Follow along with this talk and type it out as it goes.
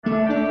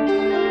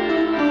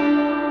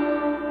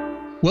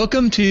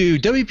Welcome to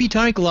WP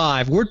Tonic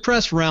Live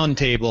WordPress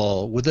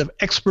Roundtable, where the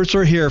experts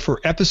are here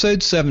for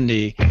episode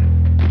 70.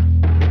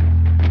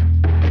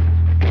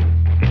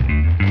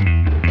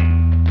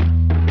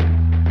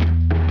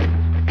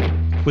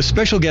 With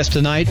special guest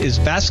tonight is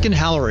Vaskin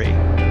Hallery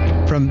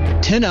from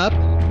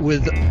 10up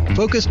with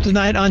focus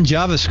tonight on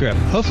JavaScript.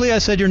 Hopefully I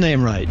said your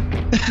name right.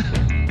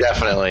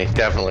 Definitely.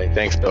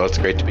 Thanks, Bill. It's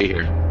great to be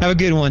here. Have a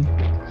good one.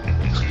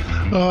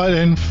 All right,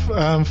 then.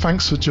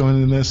 Thanks for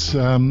joining us.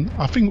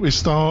 I think we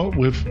start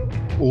with,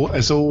 or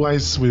as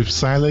always, with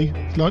Sally.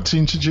 Like to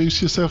introduce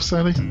yourself,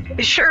 Sally?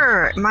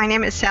 Sure. My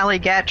name is Sally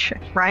Getch,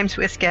 rhymes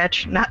with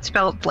sketch, not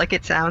spelled like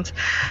it sounds.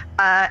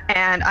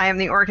 And I am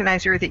the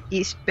organizer of the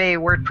East Bay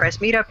WordPress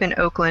Meetup in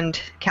Oakland,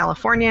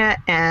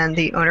 California, and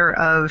the owner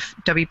of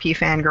WP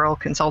Fangirl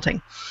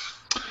Consulting.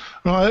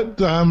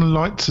 Right, I'd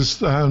like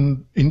to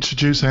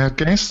introduce our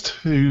guest,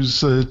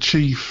 who's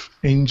Chief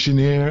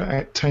Engineer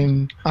at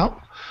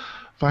 10up.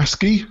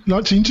 Vasky,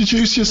 like to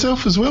introduce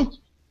yourself as well?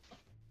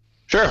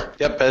 Sure.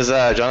 Yep. As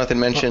Jonathan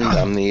mentioned,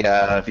 I'm the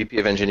VP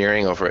of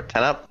Engineering over at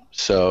 10up.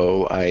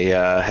 So I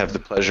have the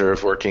pleasure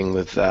of working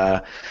with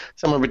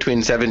somewhere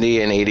between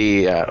 70 and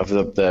 80 of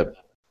the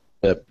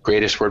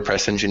greatest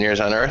WordPress engineers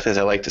on earth, as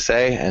I like to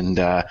say. And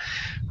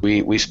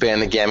we span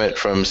the gamut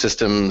from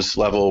systems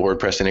level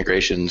WordPress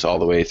integrations all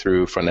the way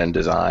through front end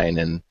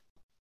design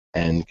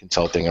and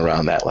consulting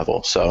around that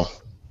level. So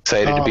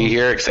excited to be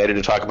here, excited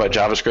to talk about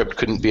JavaScript.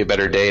 Couldn't be a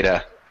better day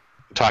to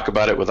talk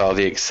about it with all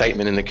the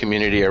excitement in the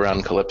community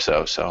around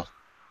Calypso. So.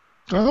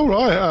 All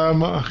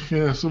right.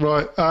 Yes,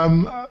 right.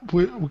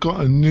 We've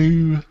got a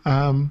new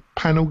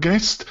panel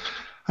guest,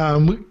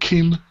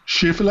 Kim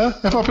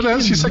Schifler. Have I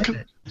pronounced your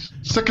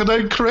second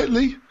name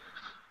correctly?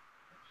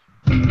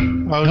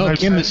 No,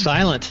 Kim is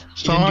silent.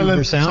 Silent. Didn't do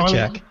her sound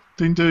check.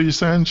 Didn't do your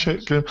sound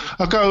check, Kim.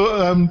 I'll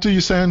go do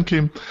your sound,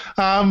 Kim.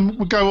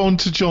 We'll go on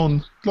to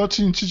John. Like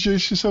to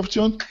introduce yourself,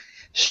 John?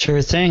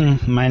 Sure thing.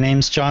 My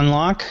name's John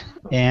Locke,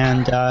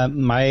 and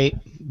my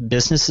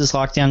business is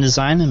Lockdown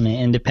Design. I'm an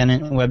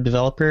independent web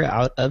developer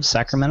out of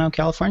Sacramento,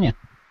 California.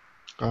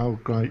 Oh,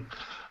 great.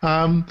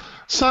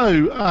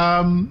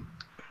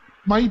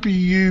 Maybe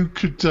you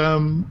could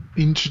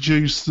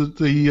introduce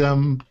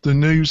the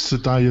news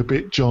today a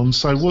bit, John.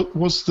 So what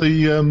was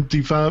the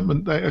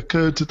development that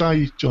occurred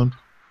today, John?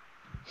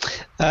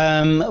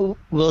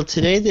 Well,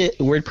 today the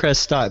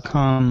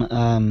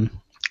WordPress.com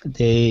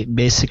they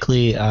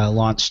basically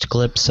launched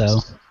Calypso,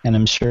 and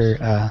I'm sure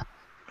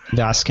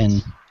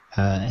Vaskin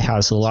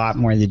has a lot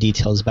more of the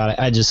details about it.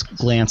 I just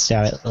glanced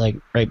at it like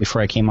right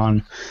before I came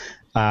on.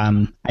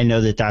 I know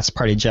that that's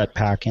part of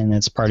Jetpack, and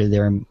it's part of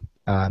their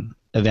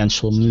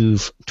eventual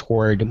move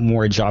toward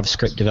more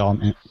JavaScript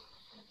development.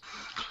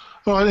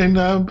 All right,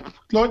 and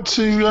like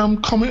to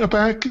comment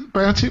about it,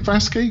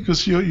 Vasky,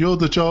 because you're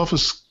the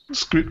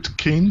JavaScript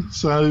king.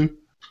 So,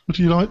 would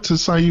you like to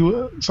say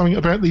something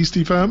about these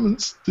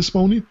developments this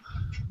morning?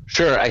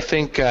 Sure. I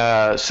think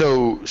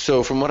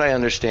so. From what I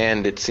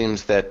understand, it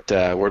seems that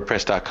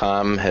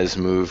WordPress.com has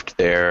moved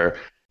their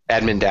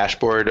admin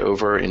dashboard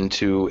over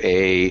into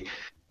a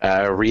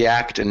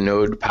React and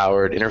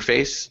Node-powered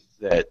interface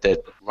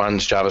that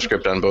runs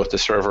JavaScript on both the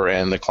server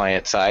and the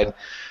client side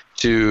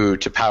to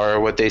power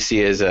what they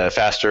see as a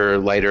faster,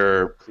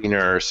 lighter,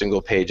 cleaner,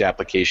 single-page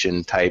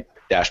application type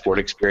dashboard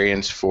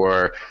experience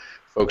for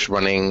folks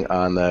running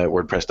on the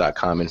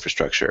WordPress.com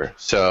infrastructure.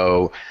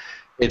 So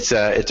it's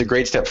a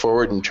great step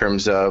forward in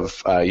terms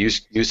of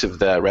use of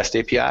the REST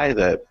API.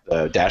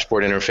 The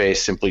dashboard interface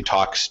simply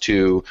talks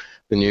to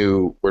the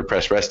new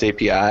WordPress REST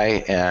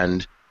API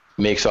and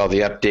makes all the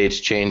updates,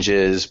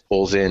 changes,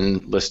 pulls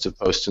in lists of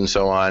posts and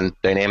so on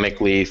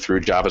dynamically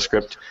through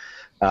JavaScript.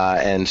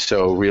 And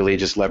so really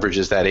just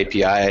leverages that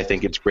API. I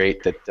think it's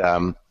great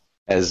that,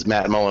 as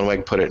Matt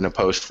Mullenweg put it in a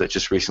post that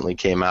just recently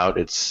came out,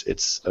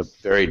 it's a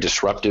very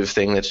disruptive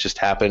thing that's just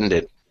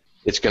happened.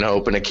 It's going to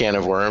open a can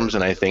of worms,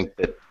 and I think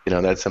that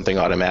that's something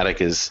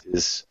Automattic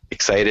is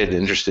excited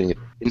and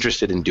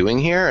interested in doing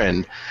here.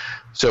 And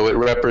so it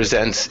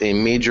represents a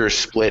major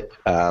split,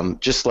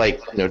 just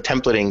like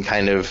templating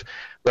kind of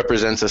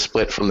represents a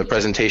split from the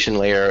presentation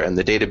layer and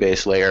the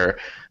database layer.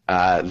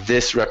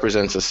 This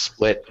represents a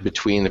split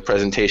between the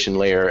presentation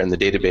layer and the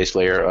database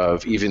layer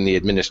of even the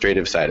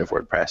administrative side of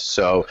WordPress.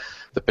 So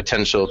the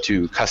potential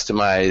to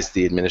customize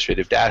the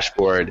administrative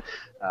dashboard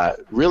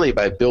really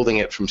by building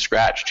it from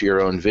scratch to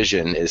your own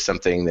vision is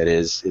something that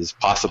is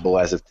possible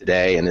as of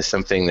today, and is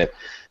something that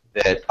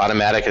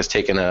Automattic has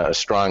taken a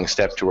strong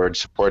step towards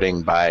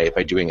supporting by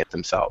doing it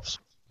themselves.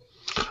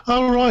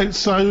 All right.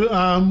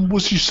 So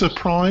was you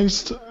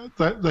surprised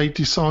that they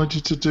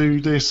decided to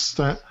do this?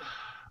 That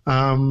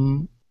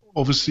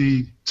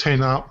obviously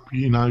 10up,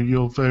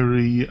 you're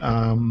very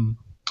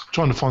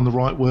trying to find the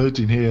right word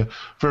in here,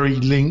 very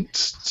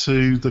linked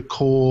to the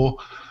core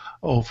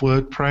of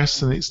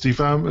WordPress and its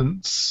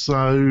development.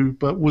 So,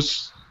 but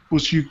was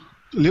you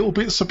a little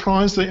bit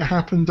surprised that it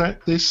happened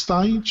at this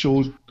stage,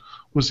 or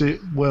was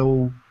it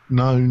well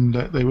known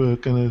that they were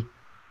going to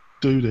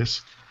do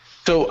this?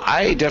 So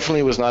I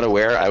definitely was not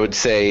aware. I would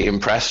say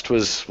impressed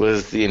was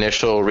the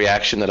initial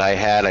reaction that I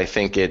had. I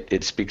think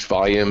it speaks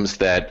volumes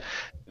that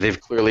they've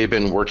clearly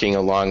been working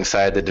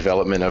alongside the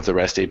development of the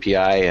REST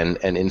API and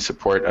in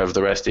support of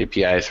the REST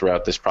API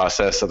throughout this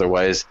process.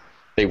 Otherwise,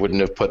 they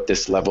wouldn't have put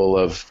this level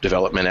of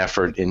development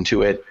effort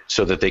into it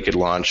so that they could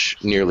launch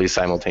nearly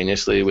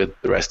simultaneously with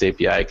the REST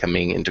API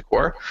coming into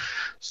core.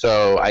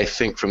 So I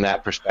think from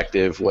that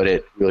perspective, what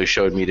it really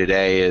showed me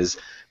today is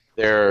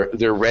they're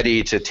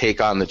ready to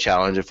take on the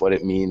challenge of what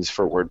it means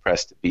for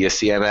WordPress to be a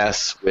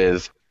CMS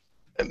with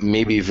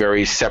maybe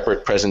very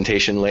separate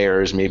presentation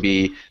layers,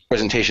 maybe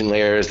presentation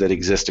layers that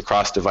exist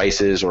across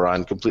devices or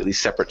on completely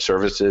separate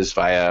services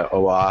via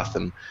OAuth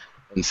and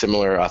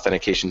similar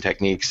authentication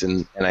techniques.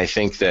 And I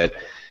think that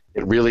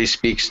it really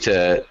speaks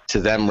to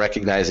them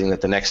recognizing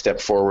that the next step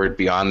forward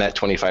beyond that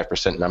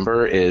 25%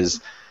 number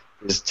is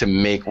to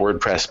make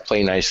WordPress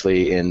play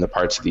nicely in the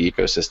parts of the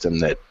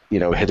ecosystem that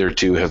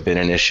hitherto have been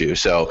an issue.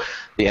 So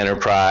the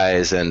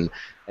enterprise and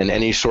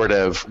any sort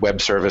of web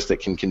service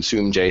that can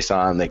consume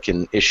JSON, that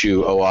can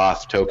issue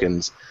OAuth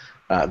tokens,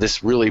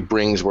 this really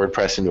brings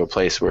WordPress into a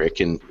place where it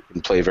can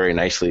play very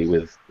nicely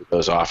with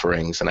those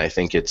offerings. And I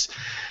think it's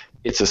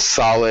a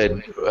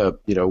solid,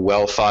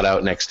 well thought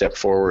out next step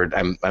forward.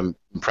 I'm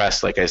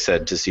impressed, like I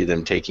said, to see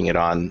them taking it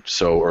on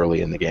so early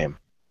in the game.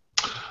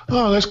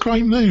 Oh, that's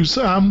great news.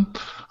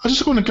 I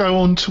just want to go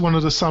on to one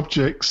of the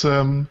subjects,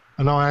 and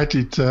I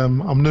added,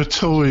 I'm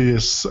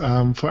notorious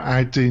for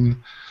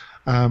adding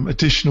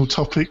additional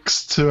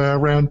topics to our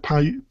round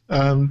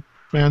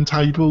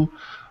table,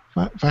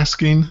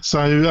 Vaskin.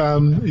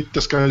 So it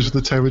just goes with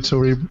the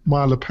territory.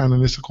 My other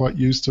panelists are quite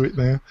used to it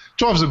now.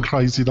 Drives them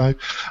crazy though.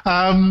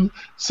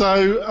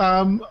 So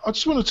I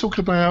just want to talk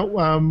about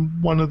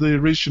one of the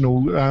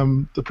original,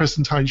 the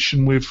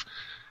presentation with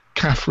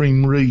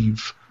Catherine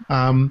Reeve.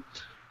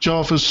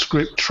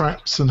 JavaScript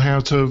traps and how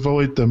to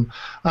avoid them.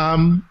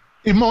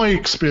 In my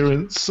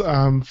experience,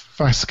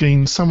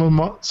 Vaskin, some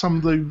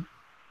of the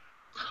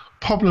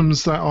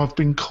problems that I've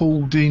been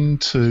called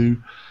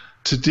into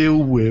to deal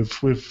with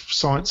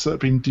sites that have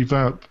been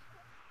developed,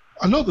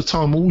 a lot of the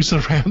time always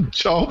around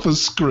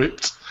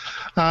JavaScript.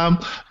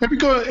 Have you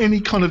got any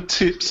kind of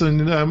tips?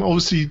 And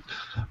obviously,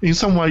 in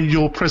some way,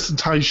 your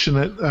presentation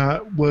at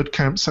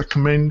WordCamp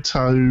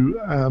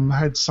Sacramento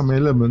had some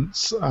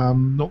elements,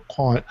 not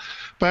quite.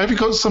 But have you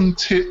got some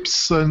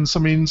tips and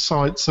some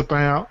insights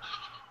about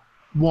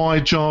why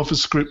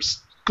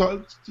JavaScript's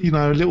got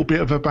a little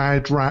bit of a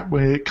bad rap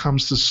when it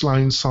comes to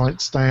slowing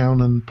sites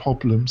down and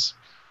problems?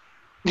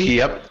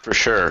 Yep, for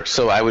sure.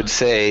 So I would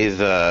say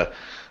the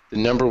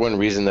number one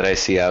reason that I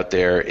see out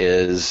there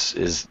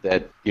is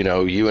that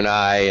you and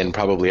I and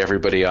probably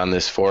everybody on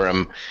this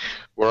forum,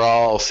 we're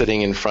all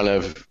sitting in front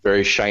of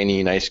very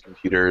shiny, nice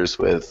computers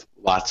with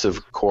lots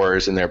of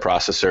cores in their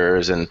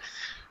processors, and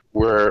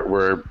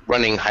we're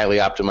running highly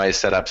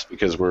optimized setups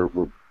because we're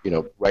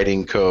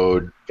writing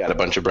code, got a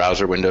bunch of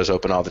browser windows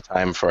open all the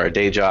time for our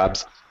day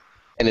jobs,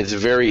 and it's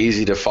very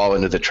easy to fall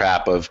into the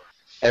trap of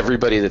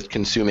everybody that's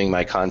consuming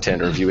my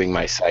content or viewing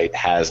my site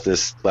has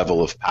this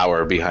level of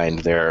power behind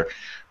their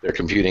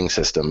computing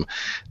system.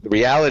 The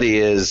reality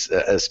is,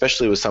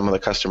 especially with some of the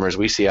customers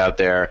we see out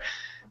there,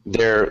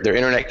 their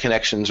internet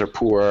connections are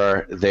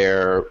poor,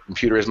 their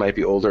computers might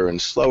be older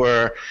and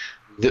slower.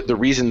 The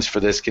reasons for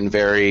this can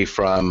vary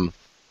from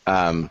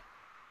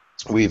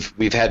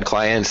we've had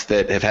clients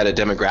that have had a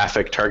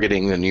demographic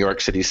targeting the New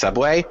York City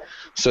subway,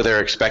 so they're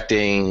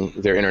expecting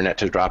their internet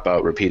to drop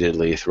out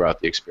repeatedly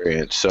throughout the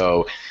experience.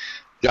 So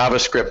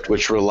JavaScript,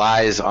 which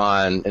relies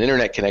on an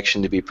internet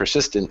connection to be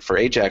persistent for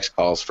AJAX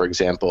calls, for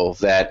example,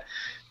 that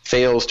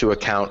fails to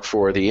account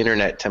for the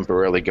internet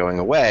temporarily going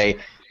away,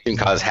 can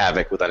cause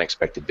havoc with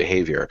unexpected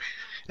behavior.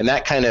 And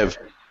that kind of,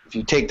 if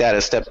you take that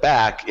a step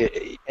back,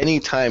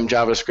 anytime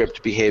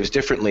JavaScript behaves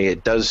differently,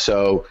 it does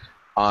so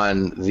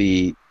on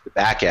the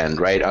back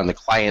end, right, on the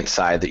client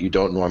side that you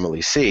don't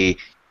normally see.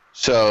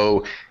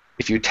 So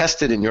if you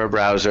test it in your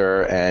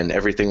browser and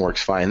everything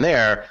works fine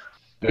there,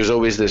 there's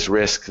always this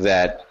risk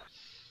that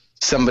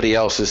somebody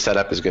else's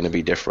setup is going to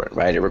be different,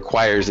 right? It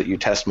requires that you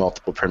test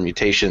multiple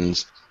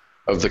permutations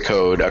of the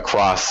code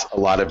across a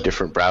lot of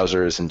different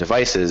browsers and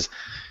devices,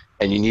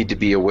 and you need to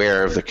be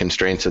aware of the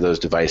constraints of those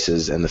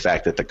devices and the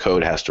fact that the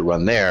code has to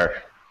run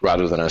there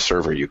rather than a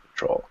server you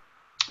control.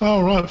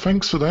 All right,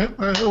 thanks for that.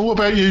 What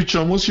about you,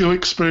 John? What's your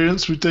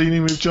experience with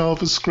dealing with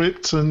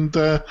JavaScript and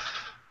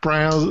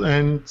browse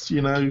and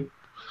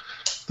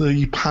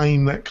the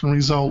pain that can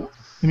result?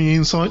 Any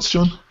insights,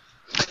 John?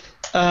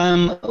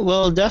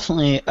 Well,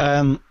 definitely.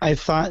 I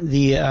thought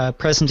the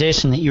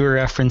presentation that you were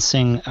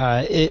referencing,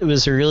 it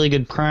was a really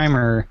good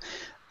primer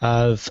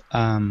of,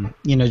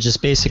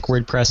 just basic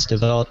WordPress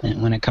development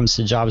when it comes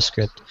to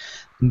JavaScript.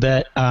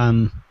 But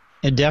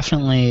it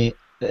definitely,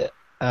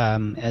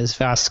 as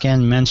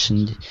Vaskin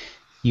mentioned,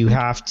 you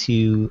have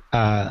to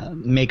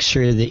make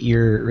sure that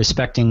you're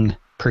respecting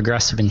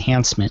progressive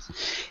enhancement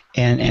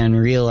and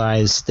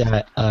realize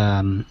that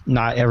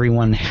not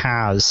everyone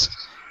has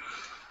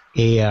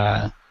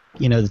a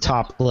the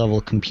top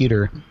level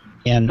computer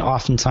and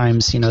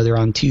oftentimes, they're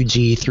on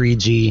 2G,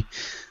 3G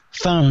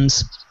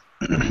phones,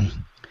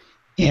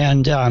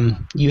 and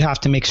you have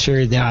to make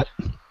sure that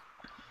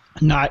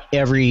not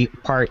every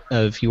part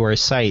of your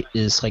site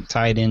is like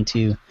tied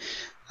into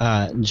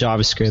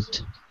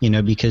JavaScript,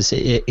 because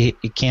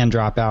it can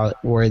drop out,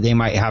 or they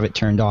might have it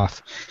turned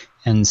off,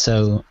 and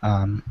so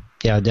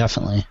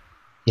definitely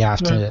you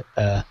have to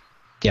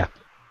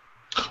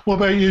What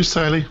about you,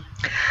 Sally?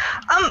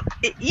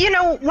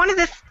 One of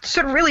the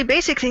sort of really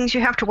basic things you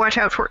have to watch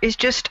out for is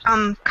just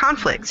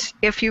conflicts.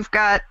 If you've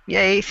got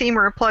a theme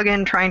or a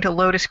plugin trying to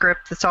load a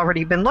script that's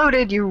already been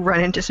loaded, you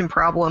run into some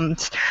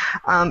problems.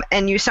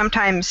 And you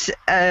sometimes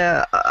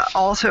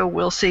also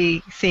will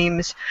see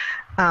themes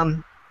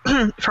from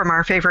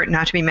our favorite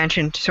not to be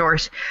mentioned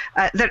source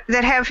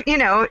that have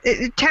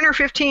 10 or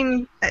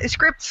 15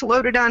 scripts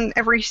loaded on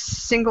every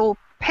single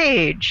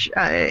page,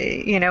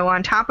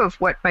 on top of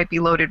what might be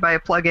loaded by a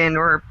plugin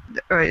or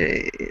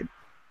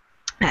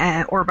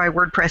by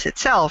WordPress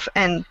itself,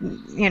 and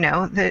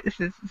the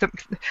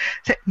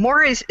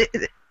more is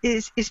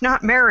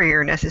not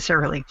merrier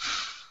necessarily.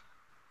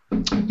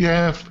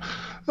 Yeah,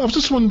 I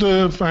just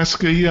wonder,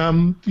 Vasky,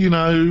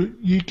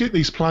 you get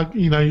these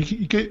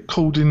you get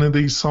called into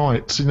these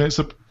sites.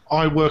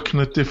 I work in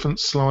a different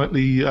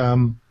slightly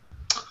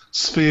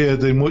sphere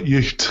than what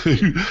you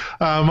do.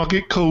 I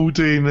get called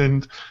in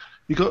and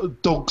you got a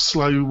dog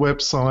slow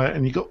website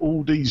and you got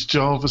all these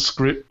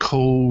JavaScript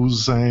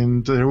calls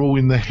and they're all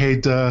in the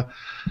header,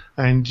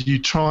 and you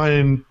try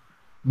and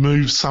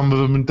move some of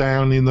them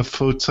down in the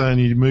footer and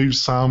you move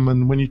some,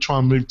 and when you try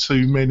and move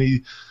too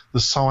many,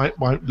 the site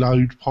won't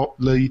load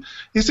properly.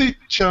 Is it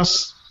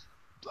just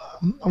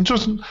why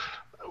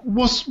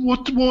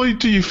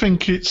do you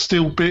think it's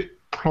still a bit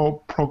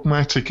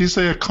pragmatic? Is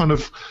there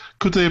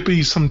could there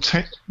be some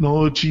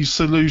technology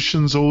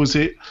solutions, or is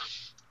it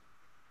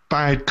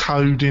bad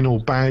coding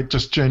or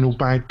general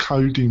bad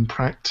coding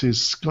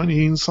practice? Got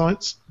any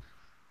insights?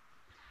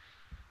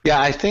 Yeah,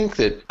 I think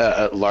that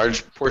a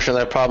large portion of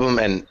that problem,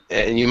 and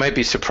you might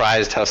be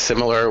surprised how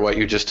similar what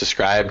you just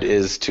described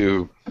is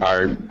to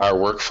our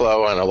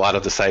workflow on a lot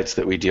of the sites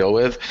that we deal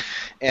with.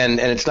 And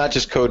it's not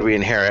just code we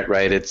inherit,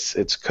 right?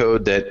 It's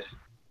code that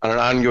on an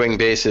ongoing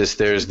basis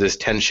there's this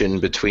tension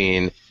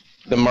between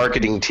the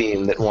marketing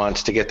team that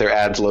wants to get their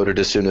ads loaded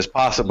as soon as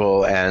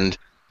possible and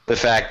the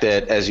fact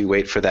that as you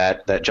wait for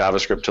that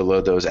JavaScript to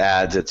load those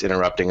ads, it's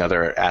interrupting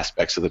other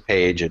aspects of the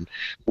page, and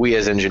we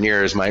as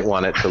engineers might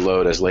want it to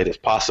load as late as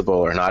possible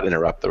or not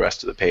interrupt the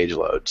rest of the page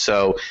load.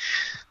 So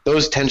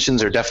those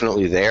tensions are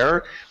definitely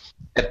there.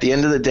 At the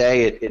end of the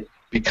day, it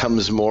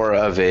becomes more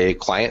of a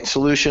client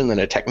solution than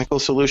a technical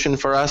solution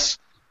for us.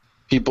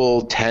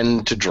 People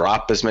tend to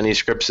drop as many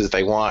scripts as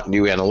they want.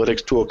 New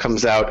analytics tool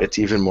comes out. It's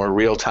even more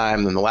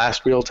real-time than the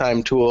last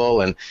real-time tool,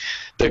 and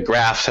the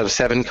graphs have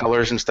 7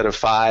 colors instead of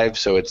 5,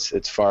 so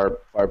it's far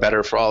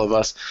better for all of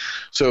us.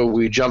 So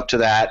we jump to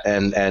that,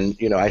 and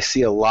I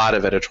see a lot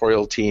of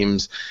editorial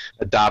teams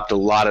adopt a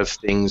lot of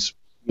things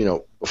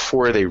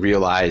before they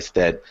realize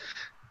that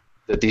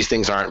these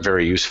things aren't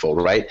very useful,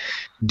 right?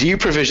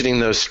 Deprovisioning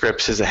those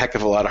scripts is a heck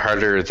of a lot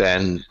harder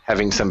than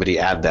having somebody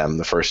add them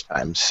the first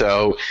time.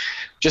 So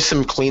just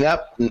some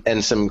cleanup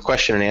and some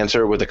question and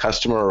answer with the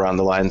customer around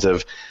the lines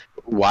of,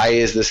 why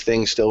is this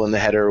thing still in the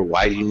header?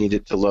 Why do you need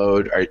it to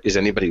load? Is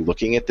anybody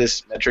looking at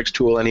this metrics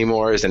tool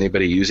anymore? Is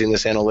anybody using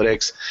this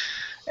analytics?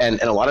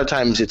 And a lot of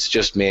times it's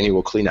just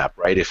manual cleanup,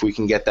 right? If we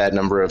can get that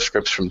number of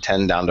scripts from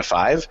 10 down to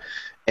 5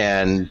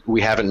 and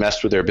we haven't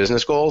messed with their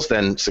business goals,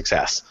 then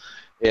success.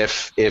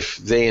 If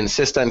they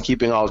insist on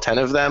keeping all 10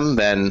 of them,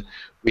 then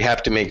we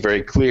have to make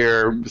very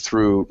clear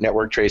through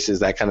network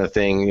traces, that kind of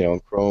thing,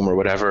 Chrome or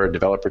whatever,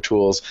 developer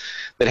tools,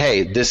 that,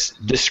 hey, this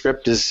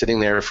script is sitting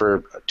there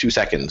for 2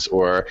 seconds,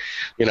 or,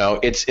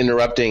 it's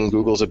interrupting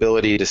Google's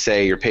ability to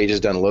say your page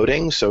is done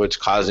loading, so it's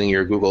causing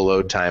your Google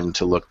load time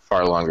to look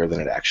far longer than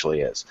it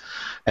actually is.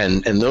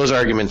 And those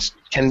arguments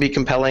can be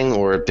compelling,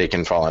 or they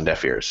can fall on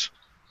deaf ears.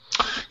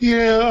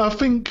 Yeah, I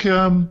think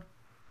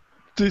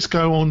let's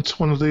go on to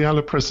one of the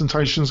other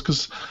presentations,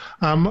 because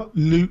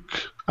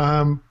Luke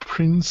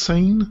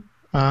Princine,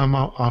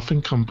 I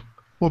think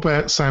what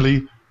about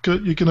Sally?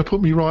 You're going to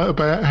put me right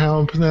about how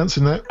I'm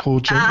pronouncing that, poor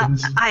gentleman.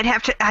 I'd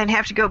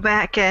have to go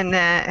back and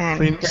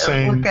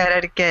look at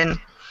it again.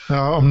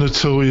 I'm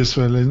notorious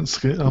for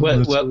Linsky.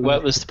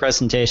 What was the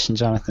presentation,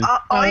 Jonathan?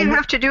 All you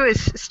have to do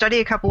is study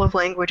a couple of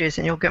languages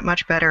and you'll get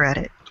much better at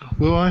it.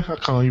 Well, I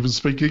can't even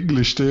speak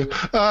English, dear.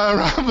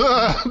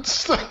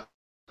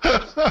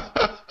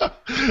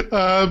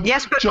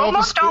 Yes, but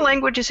almost all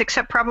languages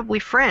except probably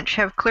French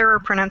have clearer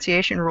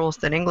pronunciation rules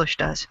than English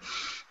does.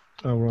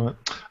 Oh, right.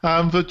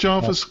 The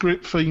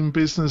JavaScript theme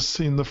business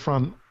in the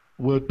front,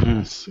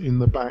 WordPress in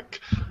the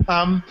back.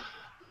 I'm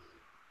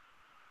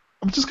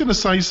just going to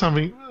say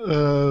something,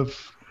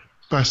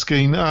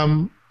 Baskine.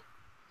 I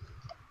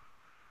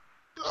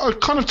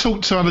kind of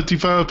talked to other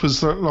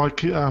developers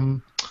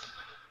that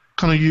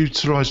kind of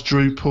utilize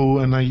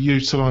Drupal and they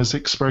utilize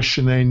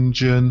Expression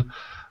Engine,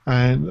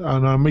 and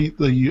I meet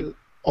the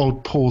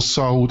odd poor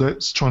soul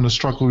that's trying to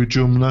struggle with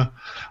Joomla.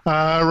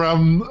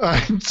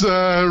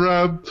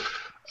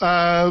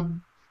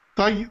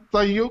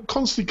 They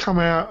constantly come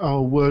out,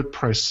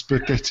 WordPress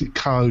spaghetti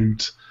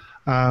code,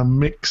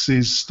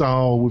 mixes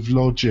style with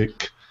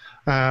logic.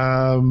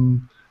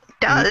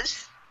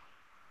 Does.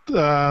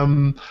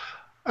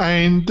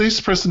 And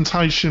this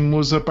presentation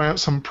was about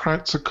some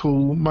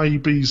practical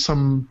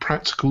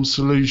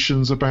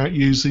solutions about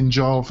using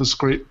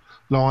JavaScript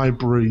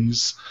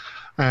libraries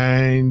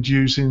and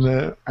using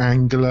the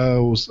Angular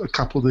or a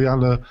couple of the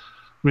other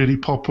really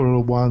popular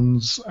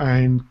ones,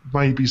 and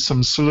maybe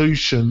some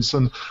solutions.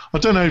 And I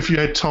don't know if you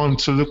had time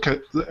to look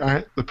at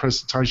the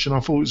presentation. I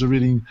thought it was a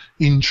really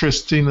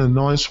interesting and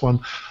nice one.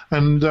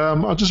 And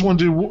I just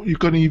wondered what you've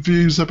got any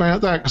views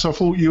about that, because I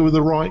thought you were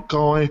the right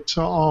guy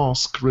to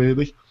ask,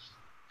 really.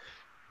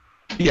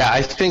 Yeah,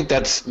 I think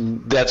that's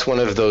one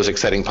of those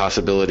exciting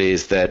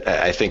possibilities that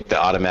I think the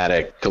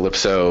automatic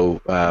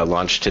Calypso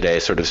launch today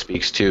sort of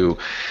speaks to.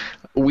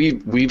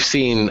 We've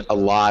seen a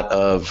lot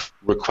of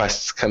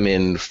requests come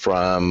in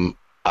from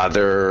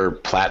other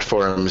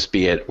platforms,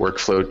 be it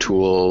workflow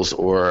tools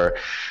or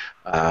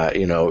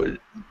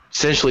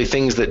essentially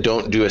things that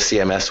don't do a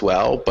CMS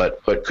well,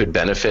 but could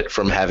benefit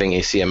from having a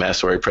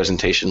CMS or a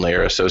presentation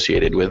layer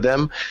associated with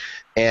them.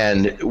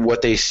 And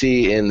what they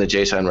see in the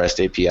JSON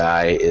REST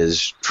API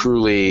is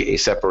truly a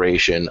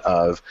separation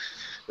of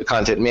the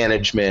content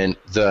management,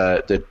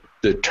 the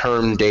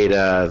term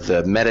data,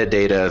 the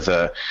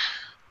metadata,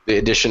 the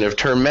addition of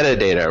term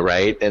metadata,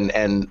 right?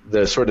 And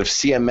the sort of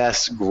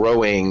CMS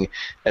growing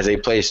as a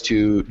place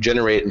to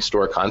generate and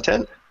store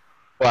content,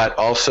 but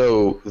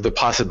also the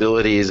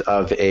possibilities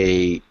of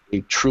a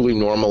truly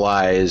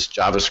normalized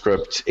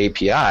JavaScript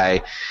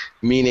API,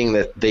 meaning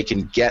that they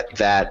can get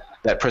that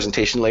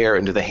presentation layer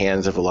into the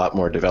hands of a lot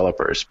more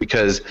developers.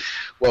 Because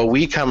while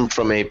we come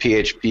from a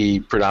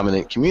PHP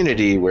predominant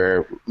community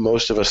where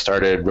most of us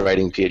started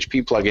writing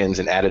PHP plugins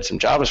and added some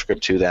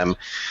JavaScript to them,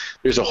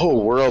 there's a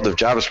whole world of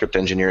JavaScript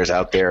engineers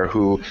out there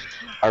who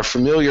are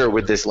familiar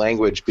with this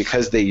language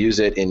because they use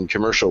it in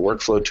commercial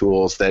workflow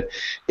tools that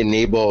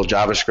enable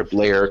JavaScript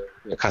layer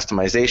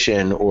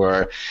customization,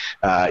 or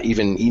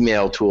even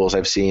email tools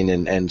I've seen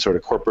and sort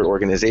of corporate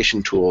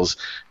organization tools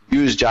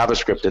use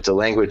JavaScript. It's a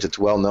language that's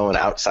well known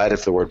outside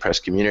of the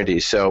WordPress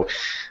community. So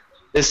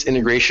this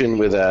integration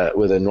with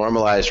a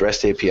normalized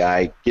REST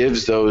API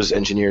gives those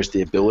engineers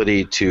the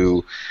ability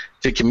to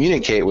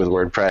communicate with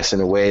WordPress in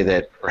a way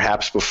that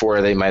perhaps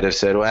before they might have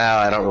said, well,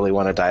 I don't really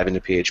want to dive into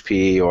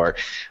PHP, or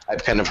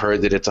I've kind of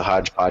heard that it's a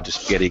hodgepodge of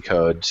spaghetti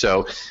code.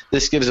 So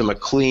this gives them a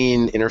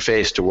clean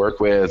interface to work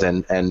with,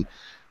 and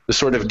the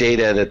sort of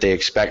data that they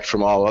expect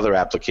from all other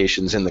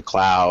applications in the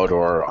cloud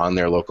or on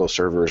their local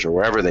servers or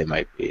wherever they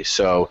might be.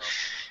 So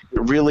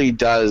it really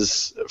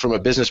does, from a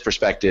business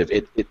perspective,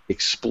 it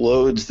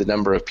explodes the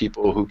number of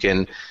people who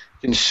can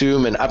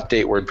consume and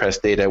update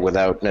WordPress data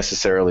without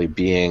necessarily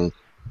being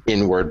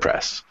in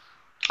WordPress.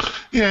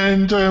 Yeah,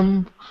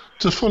 and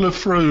to follow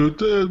through,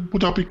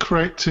 would I be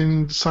correct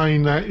in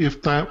saying that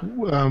if that,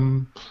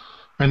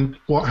 and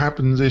what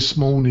happened this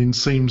morning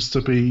seems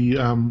to be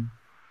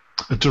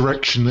a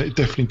direction that it's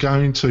definitely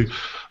going to,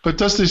 but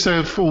does this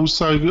have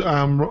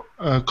also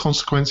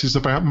consequences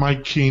about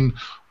making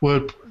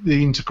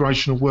the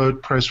integration of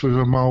WordPress with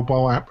a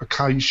mobile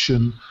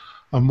application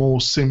a more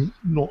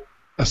not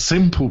a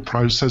simple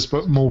process,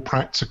 but more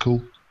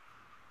practical?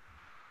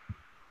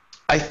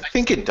 I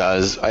think it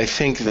does. I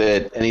think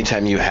that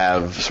anytime you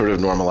have sort of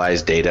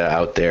normalized data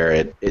out there,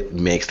 it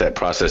makes that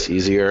process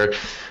easier.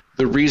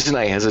 The reason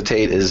I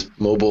hesitate is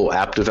mobile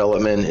app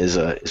development is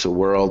a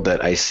world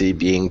that I see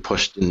being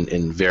pushed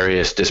in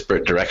various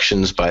disparate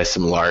directions by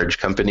some large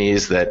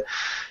companies that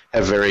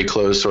have very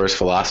closed source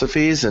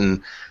philosophies,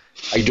 and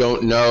I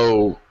don't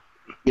know,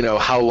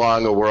 how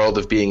long a world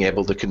of being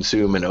able to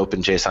consume an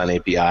open JSON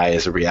API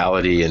is a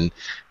reality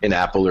in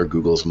Apple or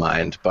Google's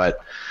mind. But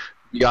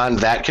beyond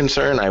that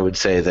concern, I would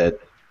say that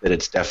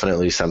it's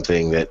definitely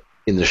something that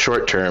in the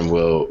short term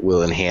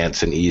will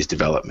enhance and ease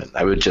development.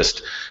 I would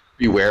just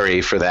be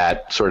wary for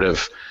that sort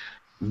of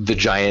the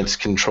giants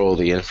control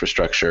the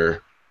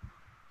infrastructure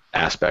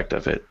aspect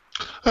of it.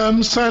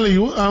 Sally,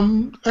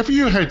 have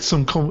you had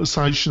some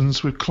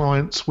conversations with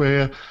clients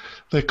where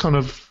they kind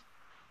of,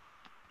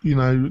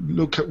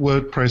 look at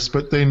WordPress,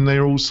 but then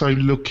they're also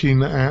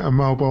looking at a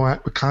mobile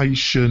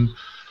application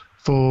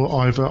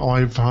for either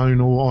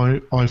iPhone or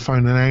iPhone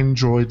and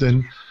Android,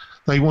 and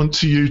they want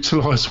to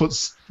utilize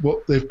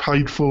what they've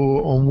paid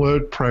for on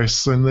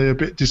WordPress, and they're a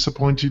bit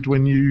disappointed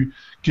when you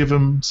give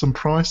them some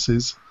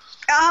prices?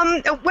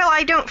 Well,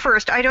 I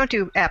don't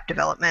do app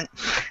development.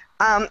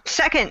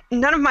 Second,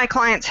 none of my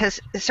clients has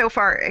so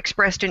far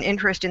expressed an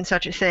interest in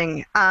such a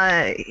thing.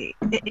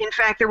 In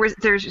fact,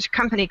 there's a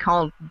company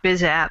called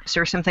BizApps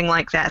or something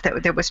like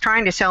that was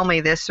trying to sell me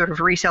this sort of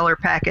reseller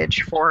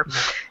package for,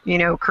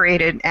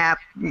 create an app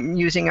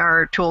using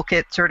our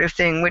toolkit sort of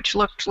thing, which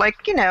looked like,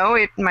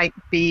 it might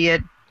be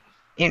an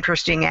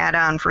interesting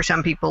add-on for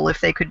some people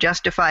if they could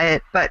justify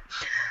it. But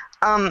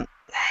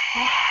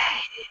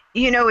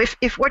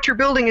if what you're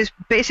building is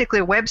basically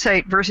a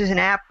website versus an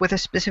app with a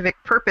specific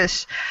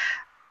purpose,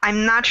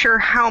 I'm not sure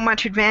how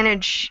much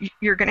advantage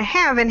you're going to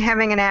have in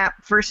having an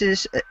app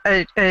versus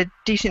a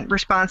decent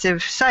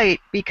responsive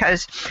site,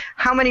 because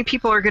how many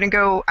people are going to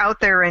go out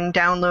there and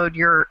download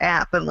your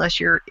app unless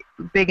you're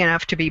big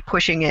enough to be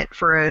pushing it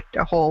for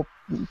a whole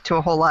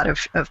lot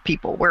of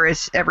people,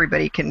 whereas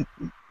everybody can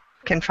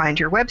find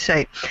your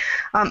website.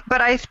 But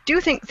I do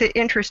think the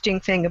interesting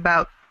thing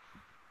about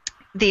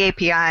the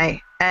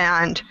API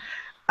and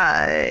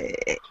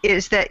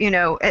is that,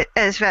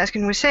 as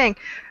Vaskin was saying,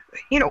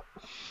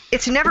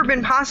 it's never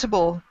been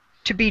possible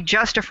to be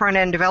just a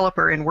front-end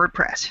developer in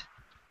WordPress,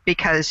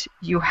 because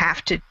you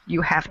have to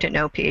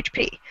know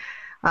PHP.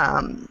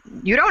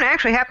 You don't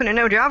actually happen to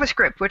know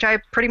JavaScript, which I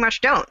pretty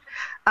much don't,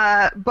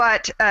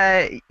 but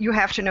you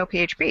have to know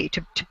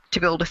PHP to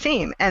build a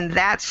theme, and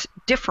that's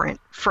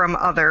different from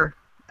other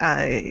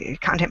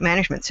content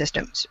management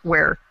systems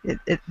where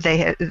they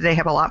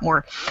have a lot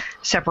more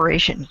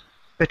separation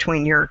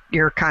between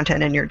your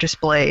content and your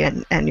display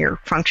and your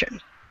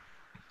function.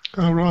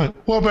 All right.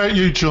 What about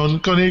you, John?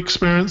 Got any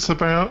experience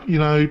about,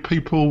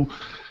 people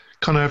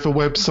kind of have a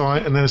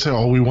website and then they say,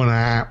 oh, we want an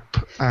app,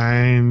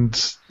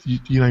 and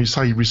you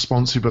say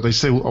responsive, but they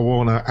say, I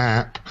want an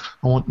app,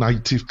 I want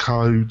native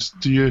code.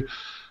 Do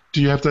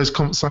you have those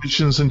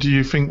conversations, and do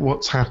you think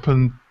what's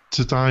happened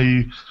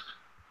today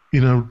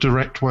in a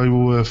direct way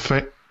will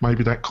affect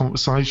maybe that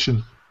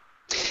conversation?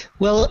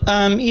 Well,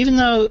 even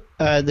though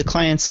the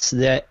clients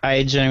that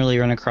I generally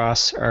run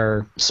across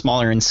are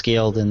smaller in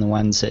scale than the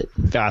ones that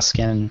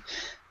Vaskin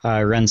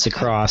runs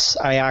across,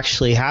 I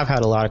actually have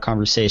had a lot of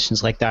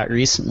conversations like that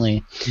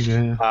recently.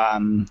 Yeah.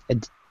 I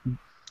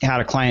had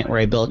a client where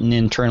I built an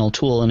internal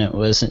tool, and it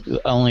was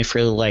only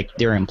for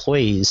their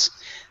employees.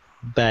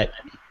 But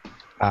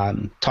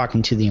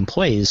talking to the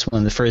employees, one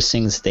of the first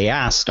things they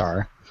asked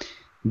are,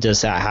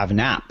 does that have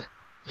an app?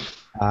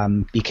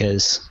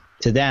 Because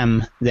to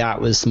them, that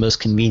was the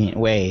most convenient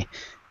way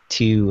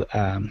to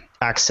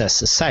access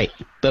the site.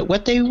 But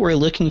what they were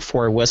looking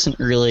for wasn't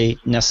really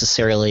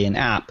necessarily an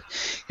app.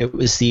 It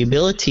was the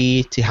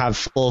ability to have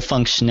full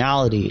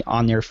functionality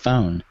on their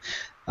phone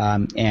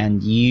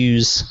and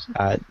use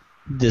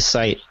the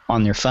site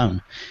on their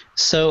phone.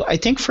 So I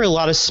think for a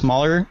lot of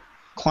smaller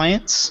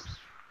clients,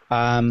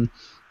 a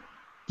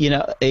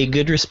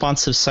good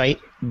responsive site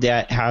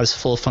that has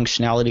full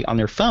functionality on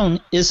their phone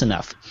is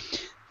enough.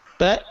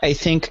 But I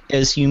think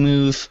as you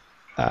move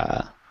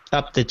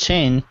up the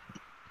chain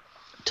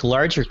to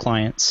larger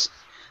clients,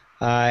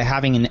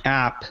 having an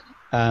app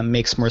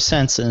makes more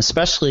sense, and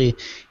especially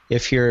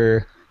if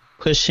you're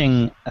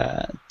pushing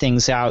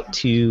things out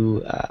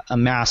to a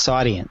mass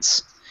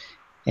audience.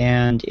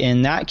 And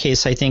in that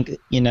case, I think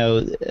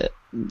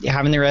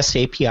having the REST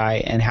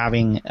API and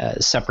having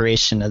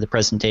separation of the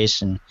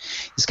presentation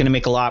is going to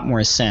make a lot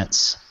more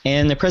sense.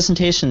 And the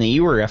presentation that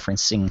you were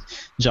referencing,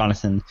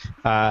 Jonathan,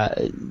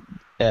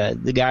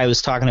 the guy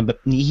was talking about,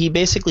 he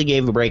basically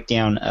gave a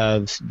breakdown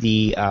of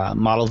the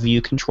model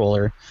view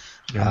controller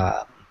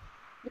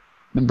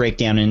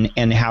breakdown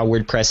and how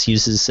WordPress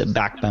uses a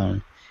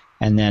backbone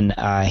and then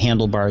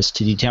handlebars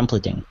to do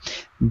templating.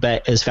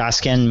 But as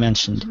Vaskin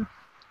mentioned,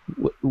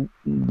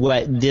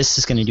 what this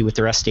is going to do with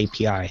the REST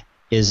API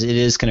is it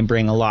is going to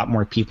bring a lot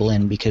more people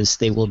in, because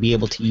they will be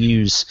able to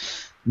use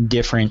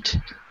different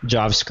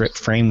JavaScript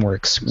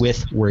frameworks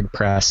with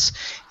WordPress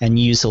and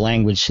use a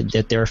language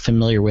that they're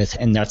familiar with,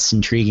 and that's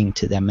intriguing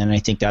to them. And I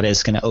think that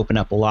is going to open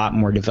up a lot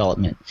more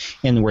development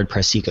in the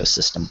WordPress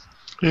ecosystem.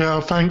 Yeah,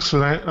 thanks for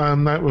that.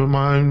 That were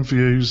my own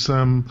views.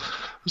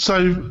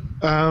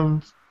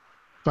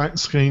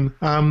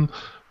 Vaskin,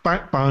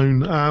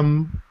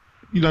 Backbone,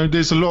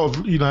 there's a lot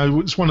of,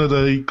 it's one of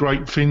the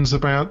great things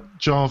about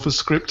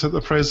JavaScript at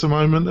the present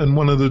moment, and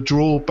one of the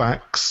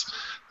drawbacks,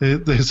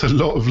 there's a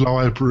lot of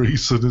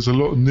libraries, and there's a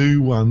lot of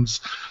new ones.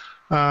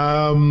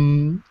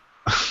 And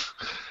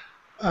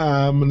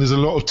there's a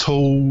lot of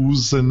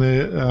tools,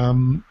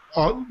 and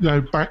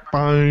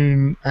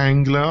Backbone,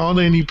 Angular. Are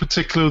there any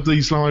particular of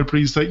these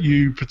libraries that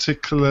you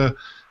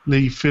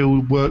particularly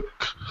feel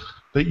work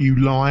that you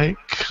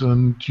like,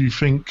 and do you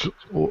think,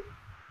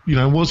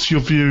 what's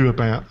your view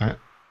about that?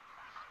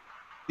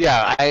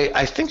 Yeah,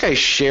 I think I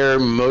share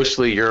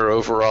mostly your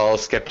overall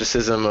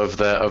skepticism of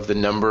the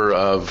number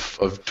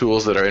of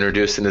tools that are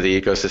introduced into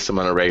the ecosystem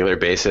on a regular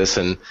basis,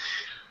 and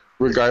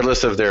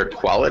regardless of their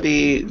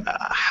quality,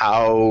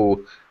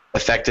 how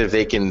effective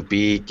they can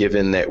be,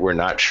 given that we're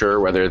not sure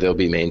whether they'll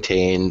be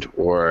maintained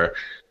or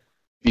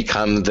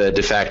become the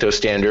de facto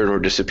standard or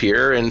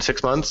disappear in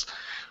 6 months.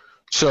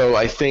 So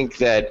I think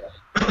that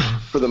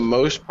for the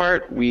most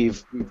part,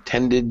 we've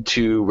tended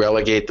to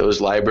relegate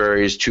those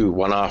libraries to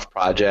one-off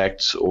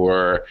projects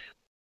or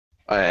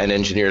an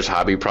engineer's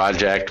hobby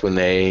project when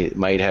they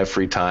might have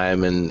free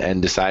time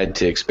and decide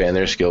to expand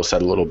their skill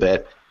set a little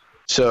bit.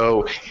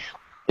 So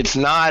it's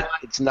not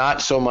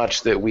so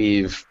much that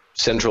we've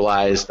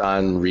centralized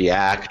on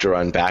React or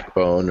on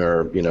Backbone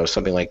or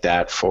something like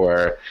that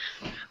for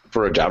a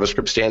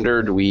JavaScript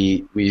standard.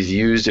 We've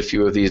used a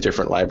few of these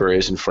different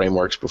libraries and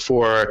frameworks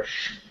before.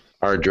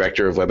 our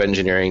director of web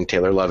engineering,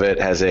 Taylor Lovett,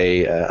 has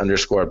a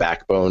underscore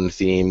backbone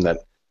theme that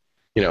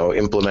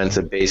implements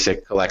a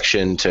basic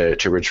collection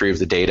to retrieve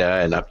the data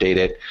and update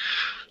it.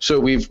 So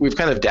we've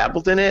kind of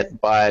dabbled in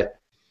it, but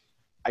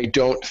I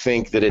don't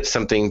think that it's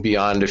something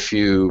beyond a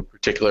few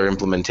particular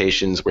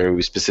implementations where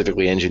we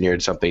specifically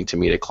engineered something to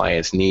meet a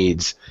client's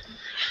needs.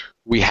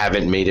 We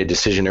haven't made a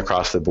decision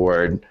across the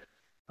board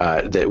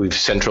that we've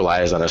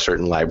centralized on a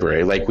certain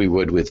library, like we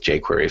would with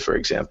jQuery, for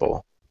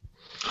example.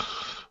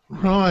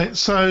 Right.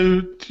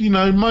 So,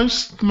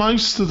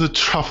 most of the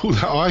trouble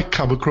that I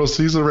come across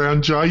is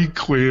around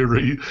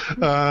jQuery.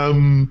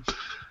 And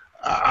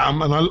I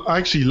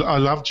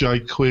love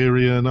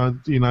jQuery, and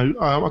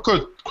I've got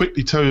to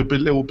quickly tell you a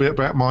little bit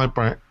about my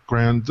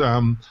background.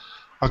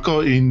 I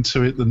got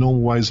into it the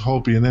normal ways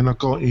hobby, and then I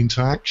got into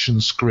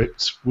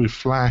ActionScript with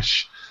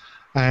Flash,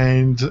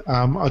 and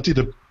I did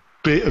a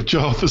bit of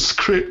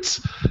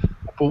JavaScript.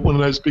 I bought one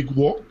of those big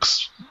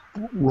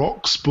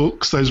Rocks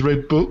books, those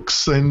red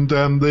books, and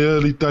the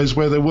early days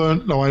where there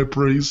weren't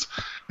libraries,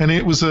 and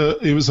it was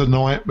a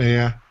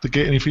nightmare to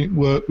get anything to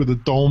work with a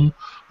DOM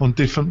on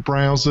different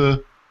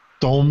browser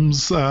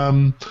DOMs,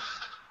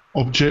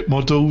 object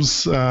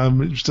models. It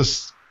was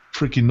just a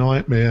freaking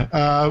nightmare.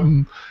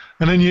 And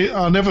then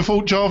I never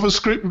thought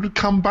JavaScript would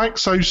come back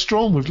so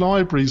strong with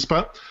libraries,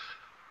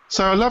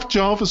 so I love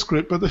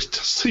JavaScript, but it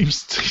just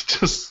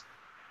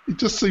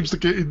seems to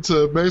get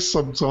into a mess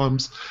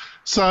sometimes.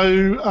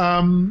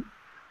 So,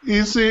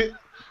 is it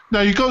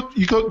now? You got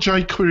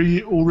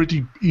jQuery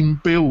already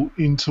inbuilt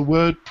into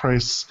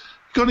WordPress.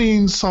 Got any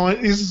insight?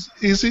 Is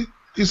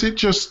it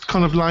just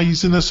kind of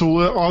laziness,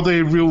 or are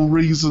there real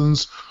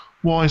reasons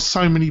why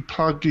so many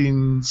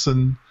plugins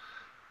and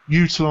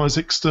utilize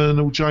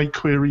external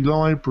jQuery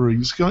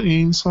libraries? Got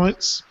any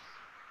insights?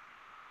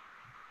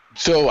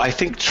 So I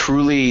think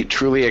truly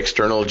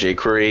external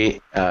jQuery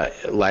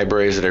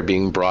libraries that are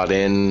being brought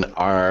in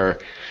are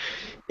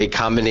a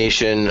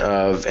combination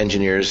of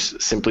engineers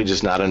simply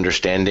just not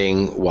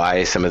understanding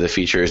why some of the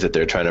features that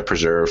they're trying to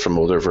preserve from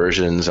older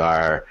versions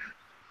are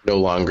no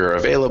longer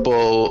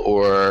available,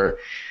 or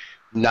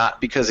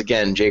not, because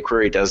again,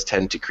 jQuery does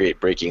tend to create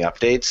breaking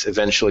updates.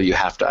 Eventually you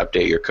have to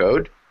update your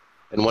code.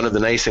 And one of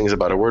the nice things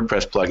about a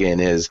WordPress plugin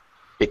is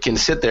it can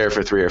sit there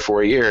for 3 or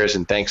 4 years,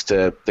 and thanks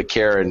to the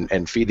care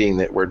and feeding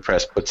that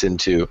WordPress puts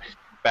into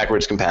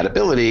backwards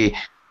compatibility,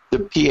 the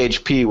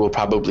PHP will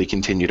probably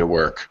continue to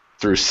work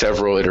through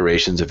several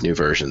iterations of new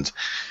versions.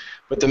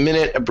 But the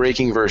minute a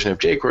breaking version of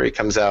jQuery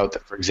comes out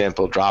that, for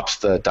example, drops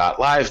the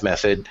 .live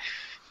method,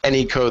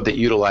 any code that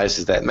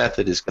utilizes that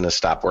method is going to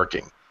stop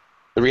working.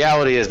 The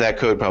reality is that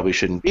code probably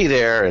shouldn't be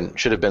there and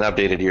should have been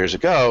updated years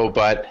ago,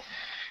 but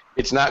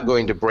it's not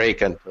going to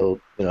break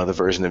until the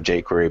version of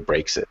jQuery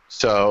breaks it.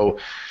 So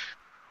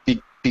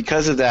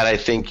because of that, I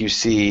think you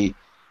see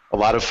a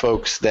lot of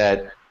folks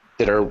that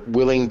are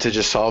willing to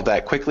just solve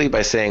that quickly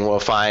by saying, well,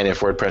 fine,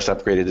 if WordPress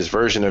upgraded this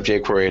version of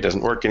jQuery, it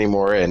doesn't work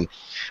anymore, and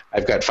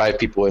I've got 5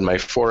 people in my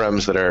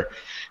forums that are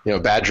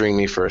badgering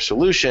me for a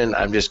solution,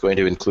 I'm just going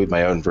to include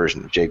my own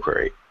version of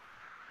jQuery.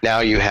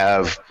 Now you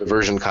have the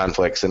version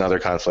conflicts and other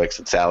conflicts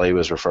that Sally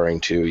was referring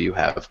to. You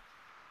have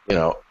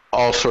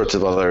all sorts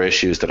of other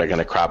issues that are going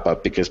to crop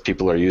up because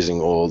people are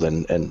using old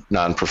and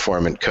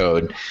non-performant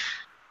code.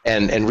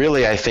 And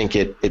really, I think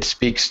it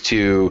speaks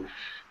to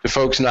the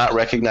folks not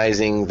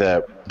recognizing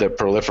the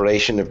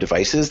proliferation of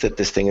devices that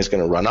this thing is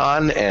going to run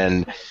on,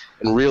 and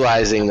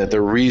realizing that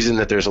the reason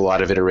that there's a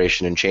lot of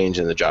iteration and change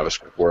in the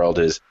JavaScript world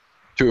is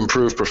to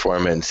improve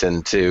performance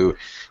and to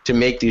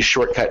make these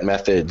shortcut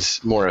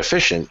methods more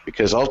efficient,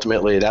 because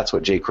ultimately that's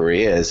what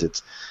jQuery is.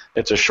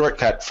 It's a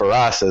shortcut for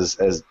us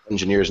as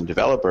engineers and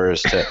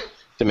developers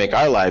to make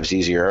our lives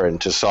easier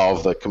and to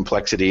solve the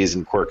complexities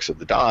and quirks of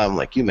the DOM,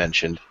 like you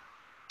mentioned.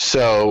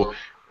 So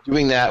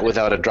doing that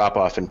without a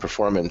drop-off in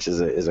performance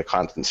is a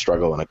constant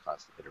struggle and a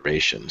constant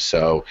iteration.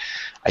 So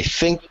I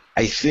think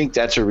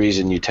that's a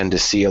reason you tend to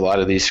see a lot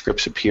of these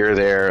scripts appear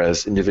there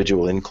as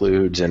individual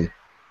includes, and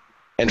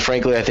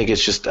frankly, I think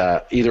it's just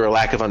either a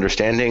lack of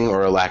understanding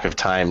or a lack of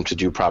time to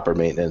do proper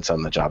maintenance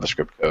on the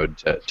JavaScript code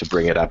to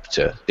bring it up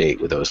to date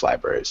with those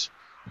libraries.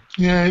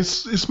 Yeah,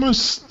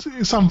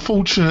 it's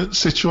unfortunate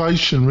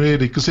situation, really,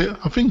 because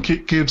I think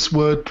it gives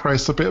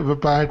WordPress a bit of a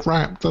bad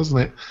rap, doesn't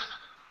it?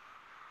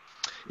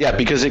 Yeah,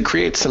 because it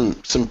creates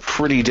some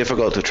pretty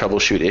difficult to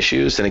troubleshoot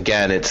issues, and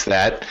again, it's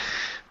that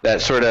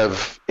sort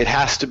of, it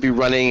has to be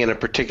running in a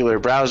particular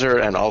browser,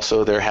 and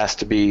also there has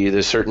to be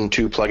the certain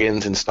 2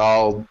 plugins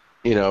installed,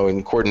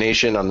 in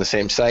coordination on the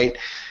same site,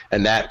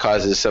 and that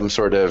causes some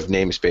sort of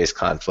namespace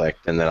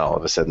conflict, and then all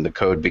of a sudden the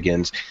code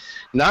begins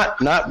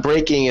not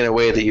breaking in a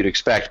way that you'd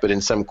expect, but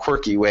in some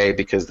quirky way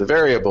because the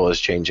variable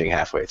is changing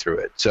halfway through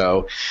it.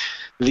 So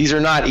these are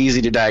not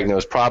easy to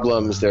diagnose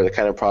problems. They're the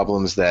kind of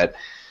problems that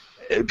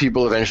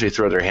people eventually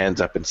throw their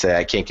hands up and say,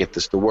 I can't get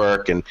this to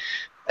work. And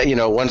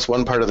once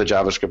one part of the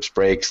JavaScript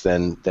breaks,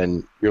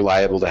 then you're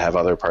liable to have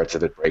other parts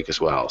of it break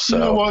as well.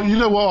 So you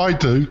know what I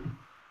do?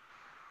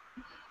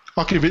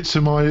 I'll give it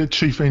to my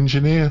chief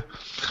engineer.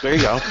 There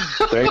you go.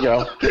 There you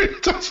go. There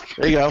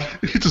you go.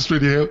 It just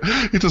really helps.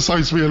 It just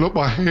saves me a lot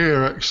my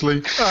hair,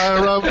 actually.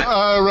 So,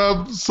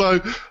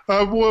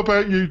 what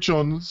about you,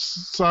 John?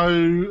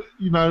 So,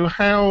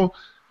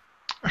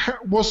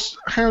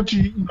 how do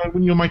you,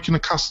 when you're making a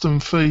custom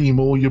theme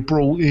or you're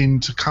brought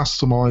in to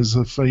customize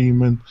a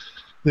theme and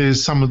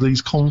there's some of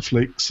these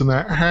conflicts and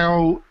that,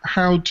 how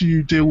do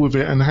you deal with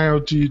it, and how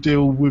do you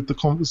deal with the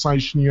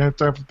conversation you have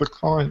to have with the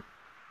client?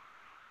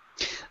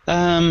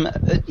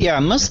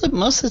 Most of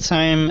the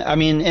time, I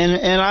mean,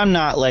 and I'm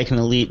not like an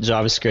elite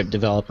JavaScript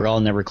developer. I'll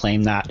never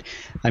claim that.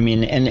 I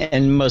mean,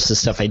 and most of the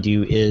stuff I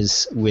do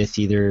is with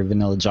either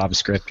vanilla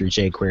JavaScript or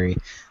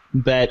jQuery.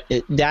 But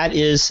that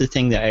is the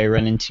thing that I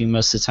run into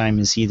most of the time,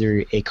 is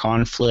either a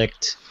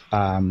conflict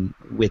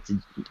with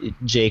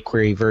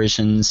jQuery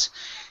versions,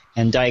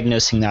 and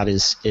diagnosing that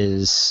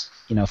is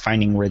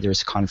finding where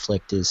there's a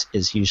conflict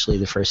is usually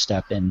the first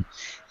step, and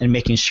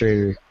making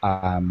sure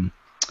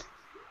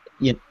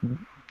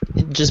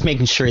just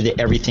making sure that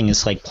everything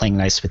is like playing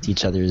nice with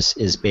each other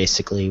is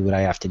basically what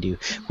I have to do.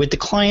 With the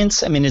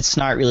clients, I mean, it's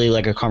not really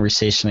like a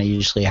conversation I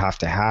usually have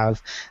to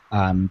have.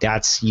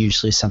 That's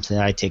usually something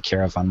that I take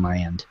care of on my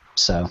end.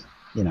 So,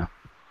 What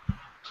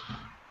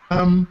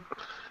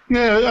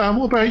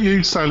about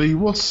you, Sally?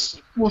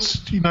 What's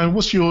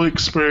your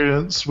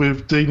experience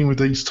with dealing with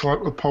these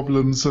type of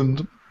problems,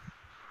 and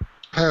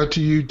how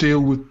do you deal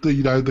with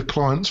the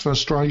client's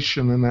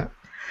frustration and that?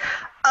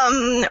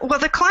 Well,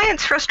 the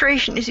client's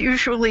frustration is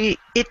usually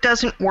it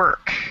doesn't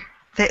work.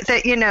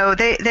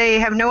 They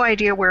have no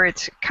idea where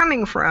it's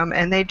coming from,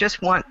 and they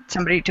just want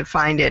somebody to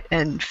find it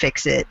and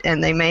fix it.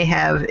 And they may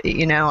have,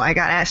 I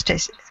got asked to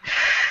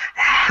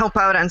help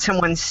out on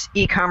someone's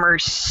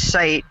e-commerce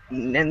site,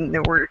 and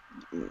there were,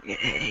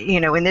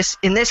 in this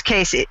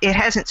case, it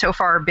hasn't so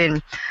far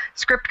been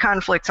script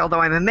conflicts, although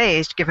I'm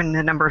amazed given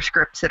the number of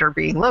scripts that are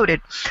being loaded.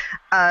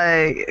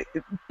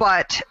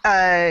 But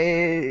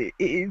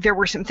there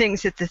were some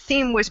things that the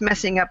theme was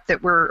messing up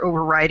that were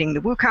overriding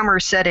the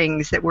WooCommerce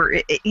settings that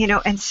were,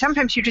 and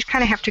sometimes you just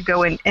kind of have to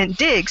go and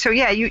dig. So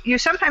yeah, you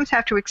sometimes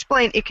have to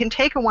explain. It can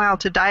take a while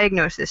to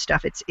diagnose this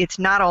stuff. It's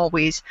not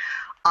always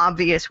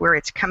obvious where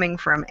it's coming